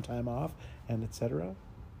take some time off, and etc.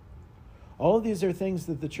 All of these are things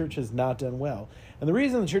that the church has not done well. And the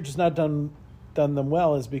reason the church has not done them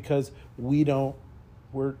well is because we're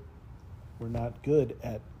not good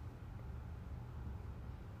at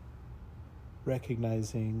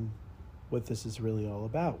recognizing what this is really all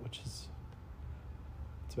about, which is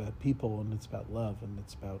it's about people and it's about love and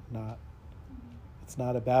it's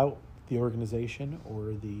not about the organization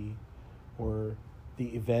or the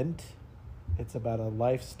event. It's about a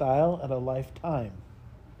lifestyle and a lifetime.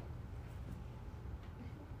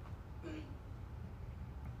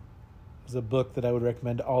 There's a book that I would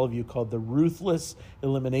recommend to all of you called The Ruthless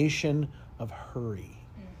Elimination of Hurry.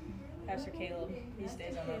 Pastor Caleb, he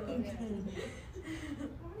stays on that book. How many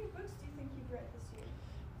books do you think you've read this year?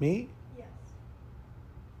 Me? Yes.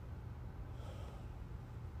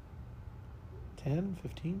 10,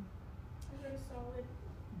 15? I read a solid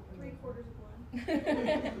 3/4 of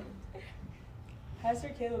one. Pastor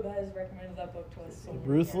Caleb has recommended that book to us so many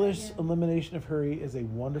Ruthless times. Elimination of Hurry is a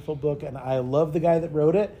wonderful book, and I love the guy that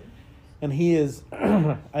wrote it. And he is,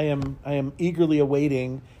 I am eagerly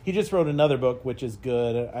awaiting. He just wrote another book, which is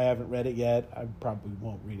good. I haven't read it yet. I probably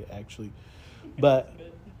won't read it, actually. But,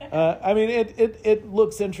 I mean, it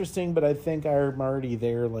looks interesting, but I think I'm already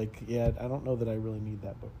there. Like, yeah, I don't know that I really need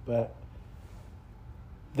that book. But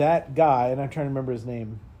that guy, and I'm trying to remember his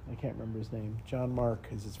name. I can't remember his name. John Mark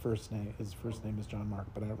is his first name. His first name is John Mark,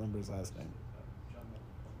 but I don't remember his last name.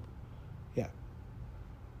 Yeah.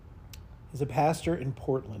 He's a pastor in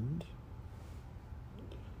Portland.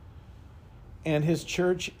 And his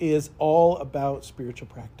church is all about spiritual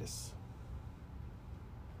practice.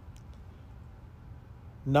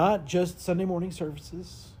 Not just Sunday morning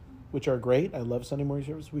services, which are great. I love Sunday morning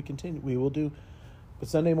service. We will do. But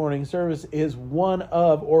Sunday morning service is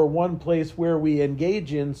one place where we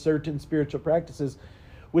engage in certain spiritual practices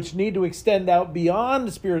which need to extend out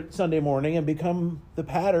beyond Sunday morning and become the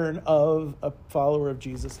pattern of a follower of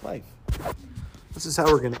Jesus' life. This is how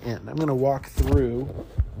we're going to end. I'm going to walk through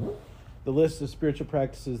the list of spiritual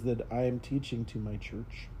practices that I am teaching to my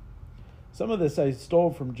church. Some of this I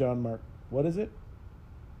stole from John Mark. What is it?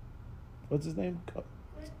 What's his name?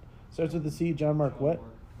 Starts with the C. John Mark what?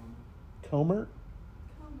 Comer?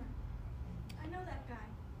 Comer. I know that guy.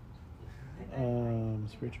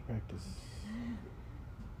 Spiritual practice.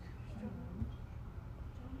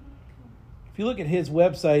 If you look at his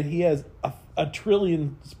website, he has a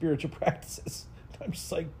trillion spiritual practices. I'm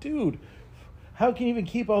just like, dude, how can you even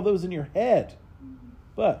keep all those in your head?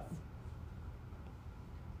 But,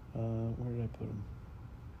 where did I put them?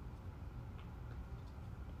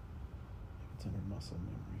 It's under muscle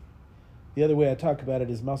memory. The other way I talk about it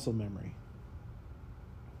is muscle memory.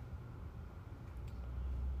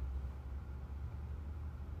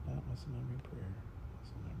 Not muscle memory, prayer.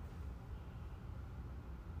 Muscle memory.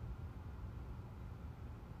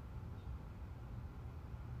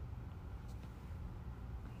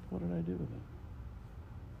 What did I do with it?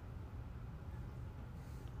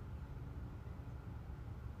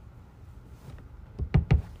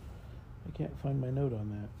 I can't find my note on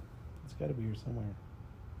that. It's got to be here somewhere.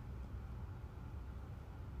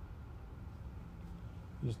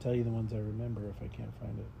 I'll just tell you the ones I remember if I can't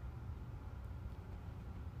find it.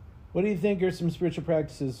 What do you think are some spiritual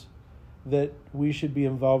practices that we should be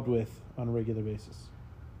involved with on a regular basis?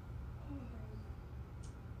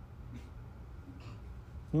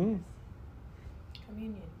 Communion.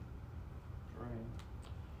 Praying.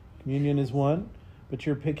 Communion is one, but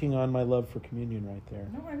you're picking on my love for communion right there.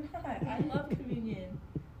 No, I'm not. I love communion.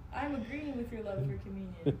 I'm agreeing with your love for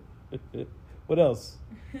communion. What else?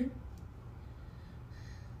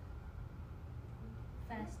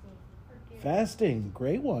 Fasting. Fasting,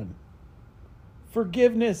 great one.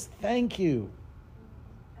 Forgiveness, thank you.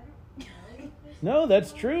 I don't know if this No,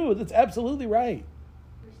 that's true. That's absolutely right.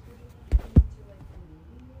 We're speaking into like the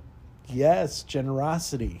needy. Yes,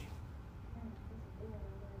 generosity.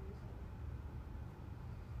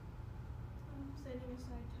 Setting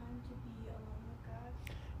aside time to be alone with God.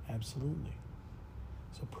 Absolutely.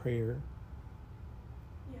 So prayer.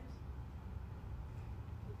 Yes.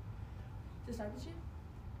 Discipleship?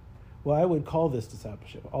 Well, I would call this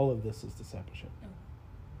discipleship. All of this is discipleship. Oh.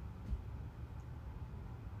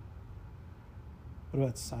 What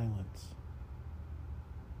about silence?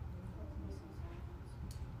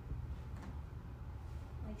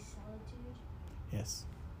 Like solitude. Yes.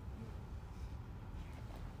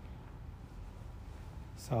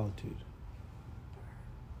 Solitude.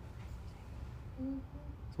 Mm-hmm.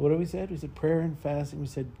 So what did we say? We said prayer and fasting. We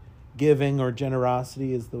said giving or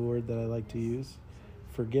generosity is the word that I like to use.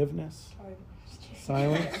 Forgiveness.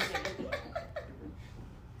 Silence.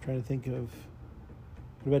 Trying to think of,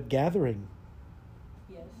 what about gathering?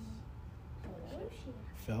 Yes.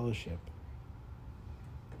 Fellowship.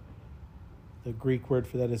 The Greek word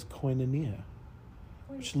for that is koinonia,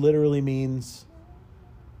 which literally means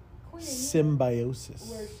symbiosis.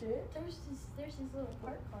 Worship. There's this little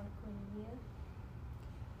part called koinonia.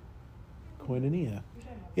 Koinonia.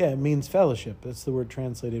 Yeah, it means fellowship. That's the word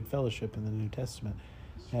translated fellowship in the New Testament.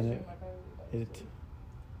 And it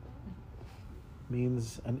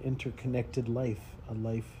means an interconnected life, a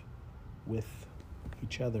life with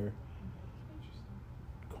each other.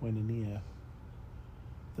 Koinonia,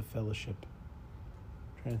 the fellowship.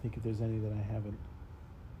 Trying to think if there's any that I haven't.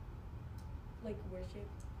 Like worship.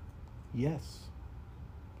 Yes,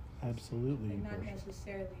 absolutely. Like not worship.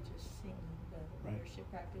 necessarily just singing, but Right. worship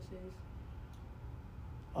practices.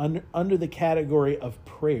 Under the category of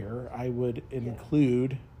prayer, I would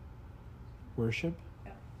include worship.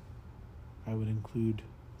 Yeah. I would include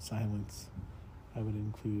silence. I would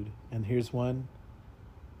include, and here's one,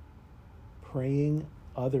 praying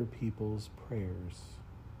other people's prayers.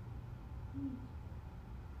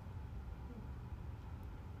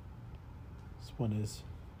 This one is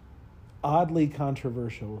oddly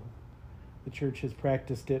controversial. The church has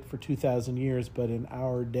practiced it for 2,000 years, but in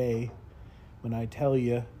our day, when I tell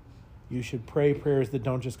you, you should pray prayers that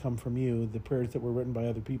don't just come from you, the prayers that were written by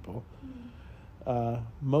other people.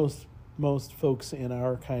 Most folks in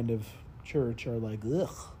our kind of church are like,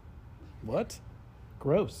 ugh, what?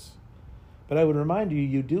 Gross. But I would remind you,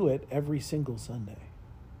 you do it every single Sunday.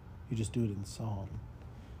 You just do it in song.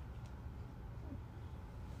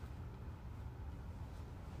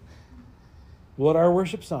 What are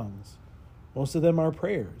worship songs? Most of them are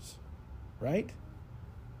prayers, right?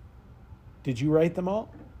 Did you write them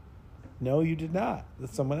all? No, you did not. That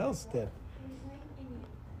someone else did.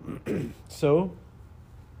 So,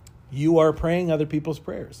 you are praying other people's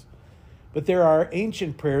prayers. But there are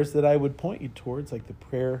ancient prayers that I would point you towards, like the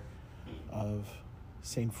prayer of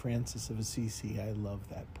St. Francis of Assisi. I love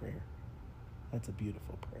that prayer. That's a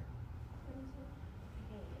beautiful prayer.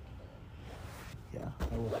 Yeah,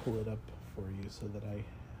 I will pull it up for you so that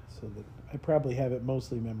I probably have it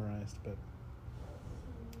mostly memorized, but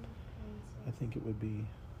I think it would be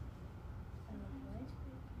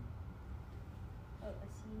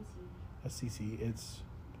Assisi. It's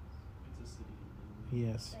a city.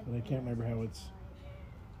 yes, but I can't remember how it's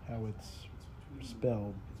spelled. It's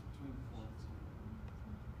between Florence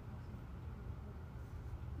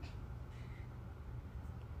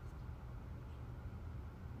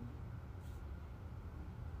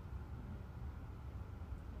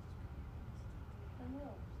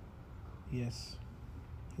Yes,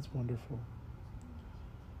 it's wonderful.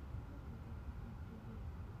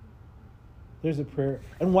 There's a prayer.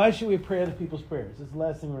 And why should we pray other people's prayers? That's the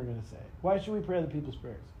last thing we're going to say. Why should we pray other people's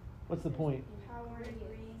prayers? What's the point? Power and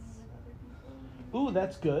agreeing with other people. Ooh,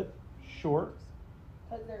 that's good. Short.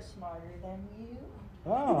 Because they're smarter than you.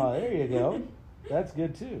 Oh, there you go. That's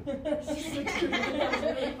good too.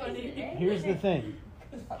 Here's the thing.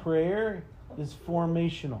 Prayer is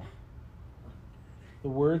formational. The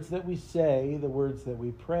words that we say, the words that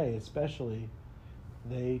we pray especially,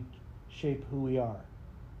 they shape who we are.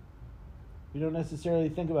 We don't necessarily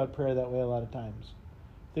think about prayer that way a lot of times.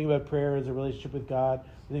 We think about prayer as a relationship with God.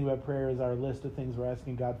 We think about prayer as our list of things we're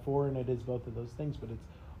asking God for, and it is both of those things, but it's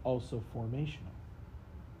also formational.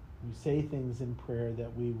 We say things in prayer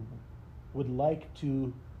that we would like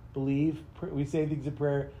to believe. We say things in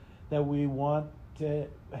prayer that we want to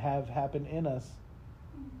have happen in us.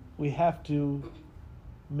 We have to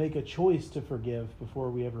make a choice to forgive before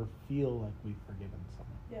we ever feel like we've forgiven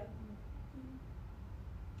someone. Yeah.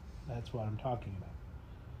 That's what I'm talking about.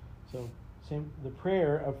 So, the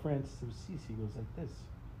prayer of Francis of Assisi goes like this.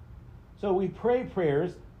 So we pray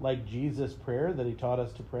prayers like Jesus' prayer that he taught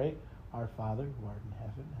us to pray. Our Father, who art in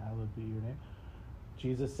heaven, hallowed be your name.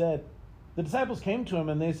 Jesus said, the disciples came to him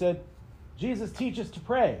and they said, Jesus, teach us to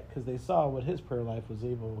pray, because they saw what his prayer life was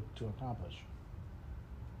able to accomplish.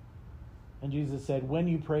 And Jesus said, when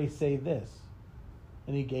you pray, say this.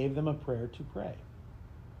 And he gave them a prayer to pray.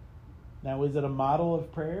 Now, is it a model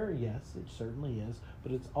of prayer? Yes, it certainly is.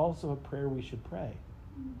 But it's also a prayer we should pray.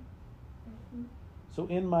 So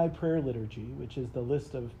in my prayer liturgy, which is the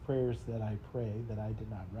list of prayers that I pray that I did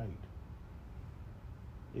not write,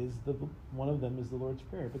 one of them is the Lord's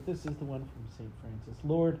Prayer. But this is the one from St. Francis.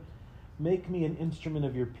 Lord, make me an instrument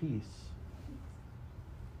of your peace.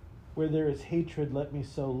 Where there is hatred, let me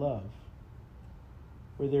sow love.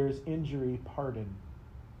 Where there is injury, pardon.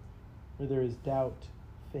 Where there is doubt,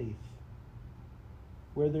 faith.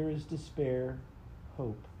 Where there is despair,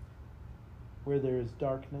 hope. Where there is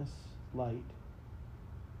darkness, light.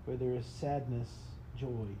 Where there is sadness,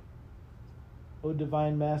 joy. O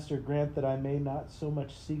divine Master, grant that I may not so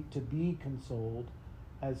much seek to be consoled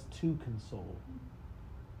as to console,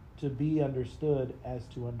 to be understood as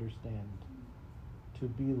to understand, to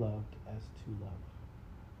be loved as to love.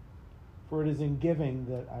 For it is in giving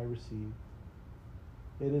that I receive,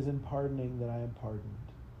 it is in pardoning that I am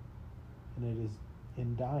pardoned, and it is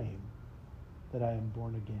in dying that I am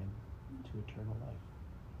born again to eternal life.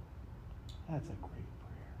 That's a great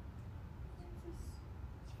prayer. It's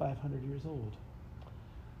 500 years old.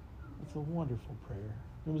 It's a wonderful prayer.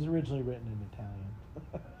 It was originally written in Italian.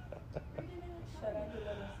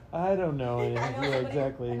 I don't know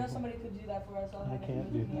exactly. I know somebody could do that for us. I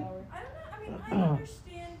can't do that. I don't know. I mean, I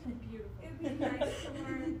understand it would be nice to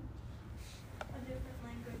learn a different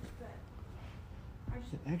language, but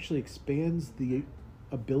It actually expands the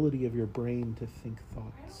ability of your brain to think I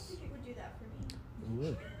don't thoughts. think it would do that for It me.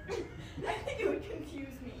 would. I think it would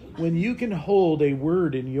confuse me. When you can hold a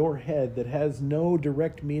word in your head that has no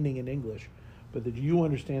direct meaning in English, but that you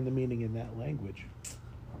understand the meaning in that language, it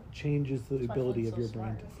changes the ability of your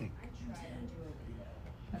brain to think.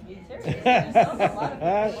 I mean, seriously, there's a lot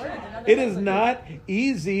of words in other It is languages. not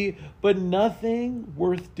easy, but nothing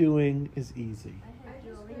worth doing is easy. I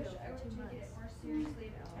just wish I would take it more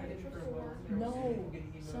seriously before. No,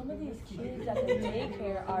 some of these kids at the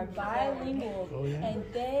daycare are bilingual, Oh, yeah? and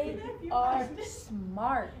they are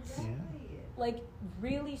smart. Yeah. Like,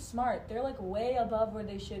 really smart. They're, like, way above where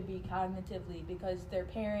they should be cognitively because their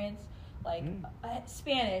parents, like,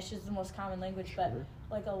 Spanish is the most common language, but, Sure.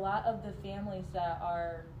 like, a lot of the families that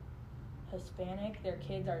are Hispanic, their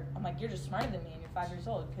kids are, I'm like, you're just smarter than me and you're 5 years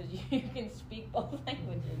old because you can speak both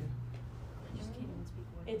languages. I just can't even speak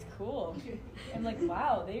one. It's cool. I'm like,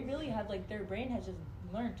 wow, they really have, like, their brain has just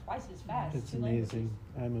learned twice as fast. It's 2 amazing.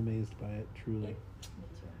 languages. I'm amazed by it, truly. Me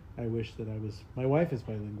too. I wish that I was. My wife is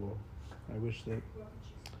bilingual. I wish that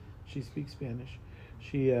she speaks Spanish.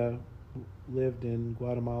 She lived in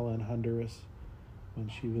Guatemala and Honduras when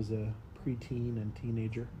she was a preteen and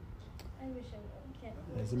teenager I wish I can't.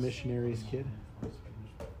 as a missionary's kid.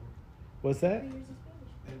 Spanish before. What's that? 3 years of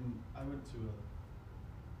Spanish. And I went to a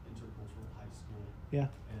intercultural high school, Yeah.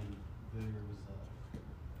 and there was a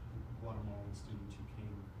Guatemalan student who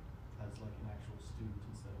came as like an actual student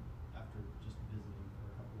instead of after just visiting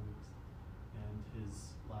for a couple of weeks. And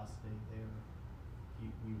his last day there,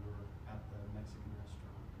 we were at the Mexican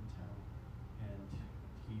restaurant in town, and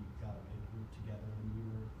he got a big group together, and we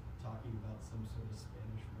were talking about some sort of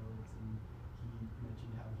Spanish words, and he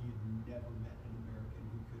mentioned how he had never met an American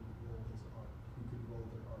who could roll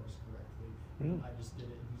their R's correctly. Really? I just did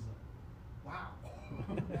it, and he's like, wow.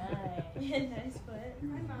 Nice. Nice, but He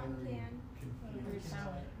was My mom very can. Your confused.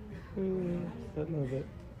 talent. I love it.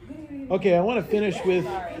 Okay, I want to finish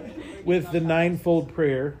with the ninefold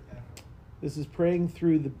prayer. This is praying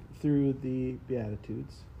through the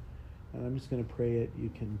Beatitudes, and I'm just going to pray it. You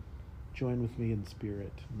can join with me in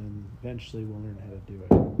spirit, and then eventually we'll learn how to do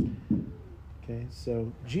it. Okay,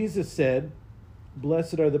 so Jesus said,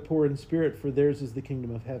 "Blessed are the poor in spirit, for theirs is the kingdom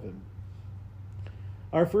of heaven."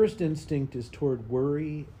 Our first instinct is toward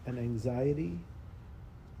worry and anxiety,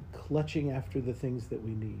 clutching after the things that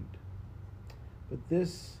we need. But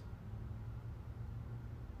this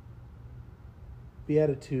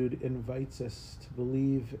beatitude invites us to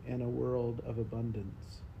believe in a world of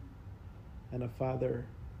abundance and a Father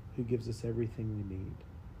who gives us everything we need.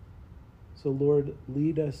 So, Lord,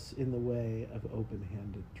 lead us in the way of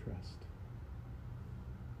open-handed trust.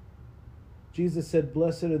 Jesus said,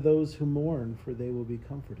 "Blessed are those who mourn, for they will be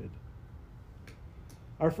comforted."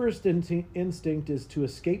 Our first instinct is to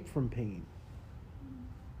escape from pain,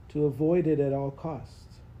 to avoid it at all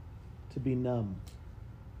costs, to be numb.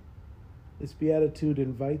 This beatitude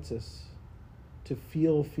invites us to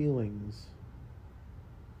feel feelings,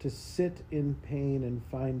 to sit in pain and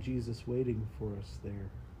find Jesus waiting for us there.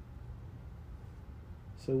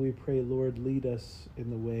 So we pray, Lord, lead us in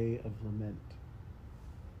the way of lament.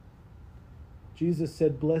 Jesus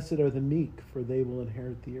said, "Blessed are the meek, for they will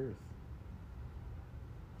inherit the earth."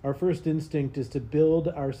 Our first instinct is to build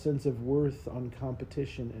our sense of worth on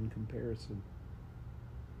competition and comparison.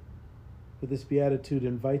 But this beatitude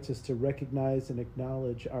invites us to recognize and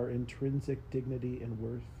acknowledge our intrinsic dignity and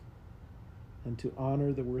worth, and to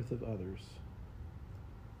honor the worth of others.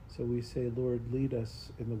 So we say, Lord, lead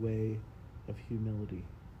us in the way of humility.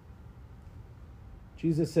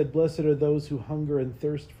 Jesus said, "Blessed are those who hunger and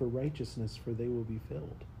thirst for righteousness, for they will be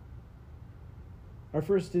filled." Our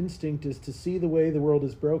first instinct is to see the way the world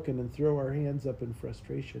is broken and throw our hands up in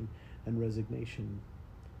frustration and resignation.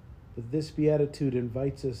 But this beatitude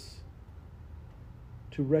invites us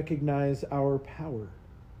to recognize our power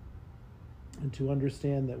and to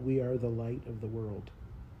understand that we are the light of the world.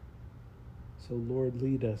 So, Lord,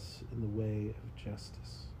 lead us in the way of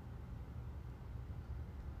justice.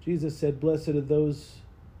 Jesus said, "Blessed are those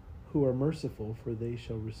who are merciful, for they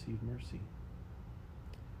shall receive mercy."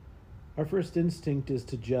 Our first instinct is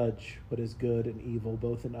to judge what is good and evil,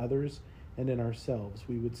 both in others and in ourselves.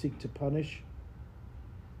 We would seek to punish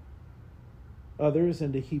others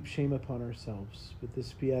and to heap shame upon ourselves. But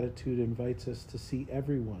this beatitude invites us to see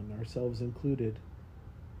everyone, ourselves included,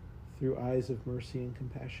 through eyes of mercy and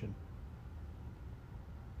compassion.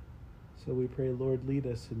 So we pray, Lord, lead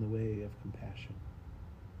us in the way of compassion.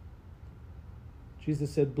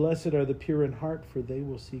 Jesus said, "Blessed are the pure in heart, for they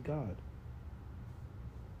will see God."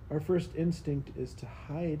 Our first instinct is to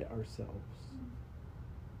hide ourselves,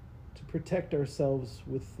 to protect ourselves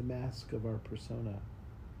with the mask of our persona.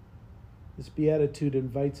 This beatitude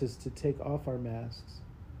invites us to take off our masks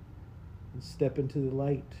and step into the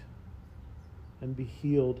light and be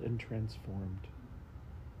healed and transformed.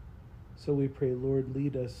 So we pray, Lord,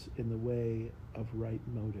 lead us in the way of right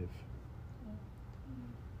motive.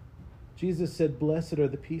 Jesus said, "Blessed are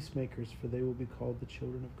the peacemakers, for they will be called the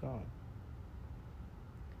children of God."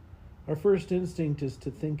 Our first instinct is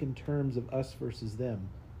to think in terms of us versus them.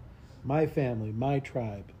 My family, my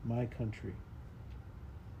tribe, my country.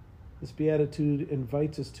 This beatitude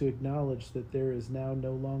invites us to acknowledge that there is now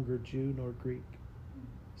no longer Jew nor Greek,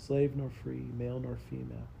 slave nor free, male nor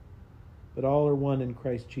female, but all are one in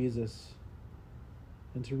Christ Jesus,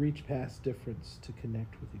 and to reach past difference to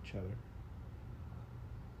connect with each other.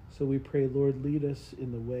 So we pray, Lord, lead us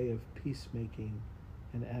in the way of peacemaking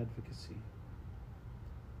and advocacy.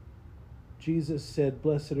 Jesus said,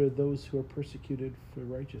 "Blessed are those who are persecuted for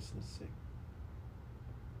righteousness' sake."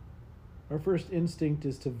 Our first instinct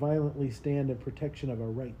is to violently stand in protection of our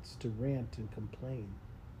rights, to rant and complain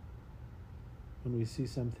when we see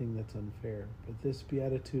something that's unfair. But this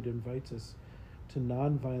beatitude invites us to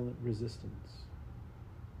nonviolent resistance,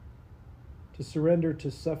 to surrender to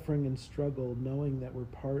suffering and struggle, knowing that we're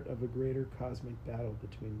part of a greater cosmic battle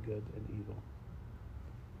between good and evil.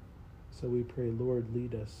 So we pray, Lord,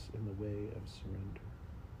 lead us in the way of surrender.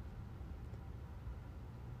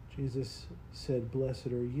 Jesus said, "Blessed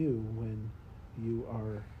are you when you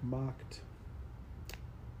are mocked,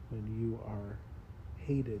 when you are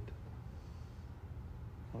hated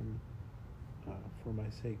for my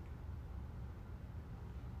sake.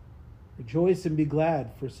 Rejoice and be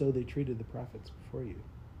glad, for so they treated the prophets before you."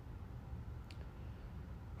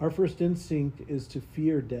 Our first instinct is to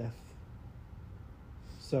fear death,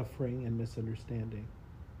 suffering, and misunderstanding,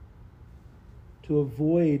 to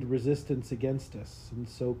avoid resistance against us and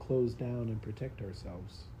so close down and protect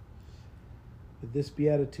ourselves. But this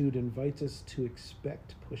beatitude invites us to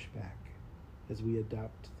expect pushback as we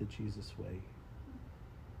adopt the Jesus way,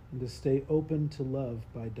 and to stay open to love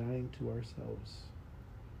by dying to ourselves,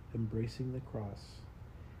 embracing the cross,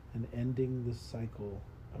 and ending the cycle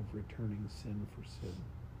of returning sin for sin.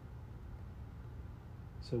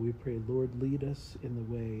 So we pray, Lord, lead us in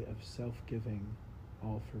the way of self-giving,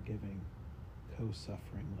 all-forgiving,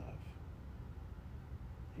 co-suffering love.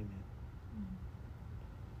 Amen.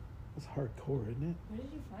 That's hardcore, isn't it? Where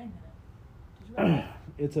did you find that? Did you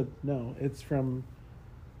write that? It's from,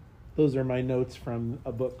 those are my notes from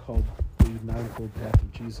a book called The Ninefold Path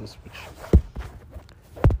of Jesus, which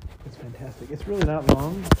is fantastic. It's really not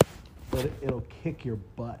long, but it'll kick your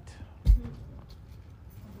butt.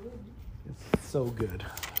 It's so good.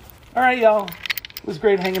 All right, y'all. It was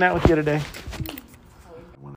great hanging out with you today.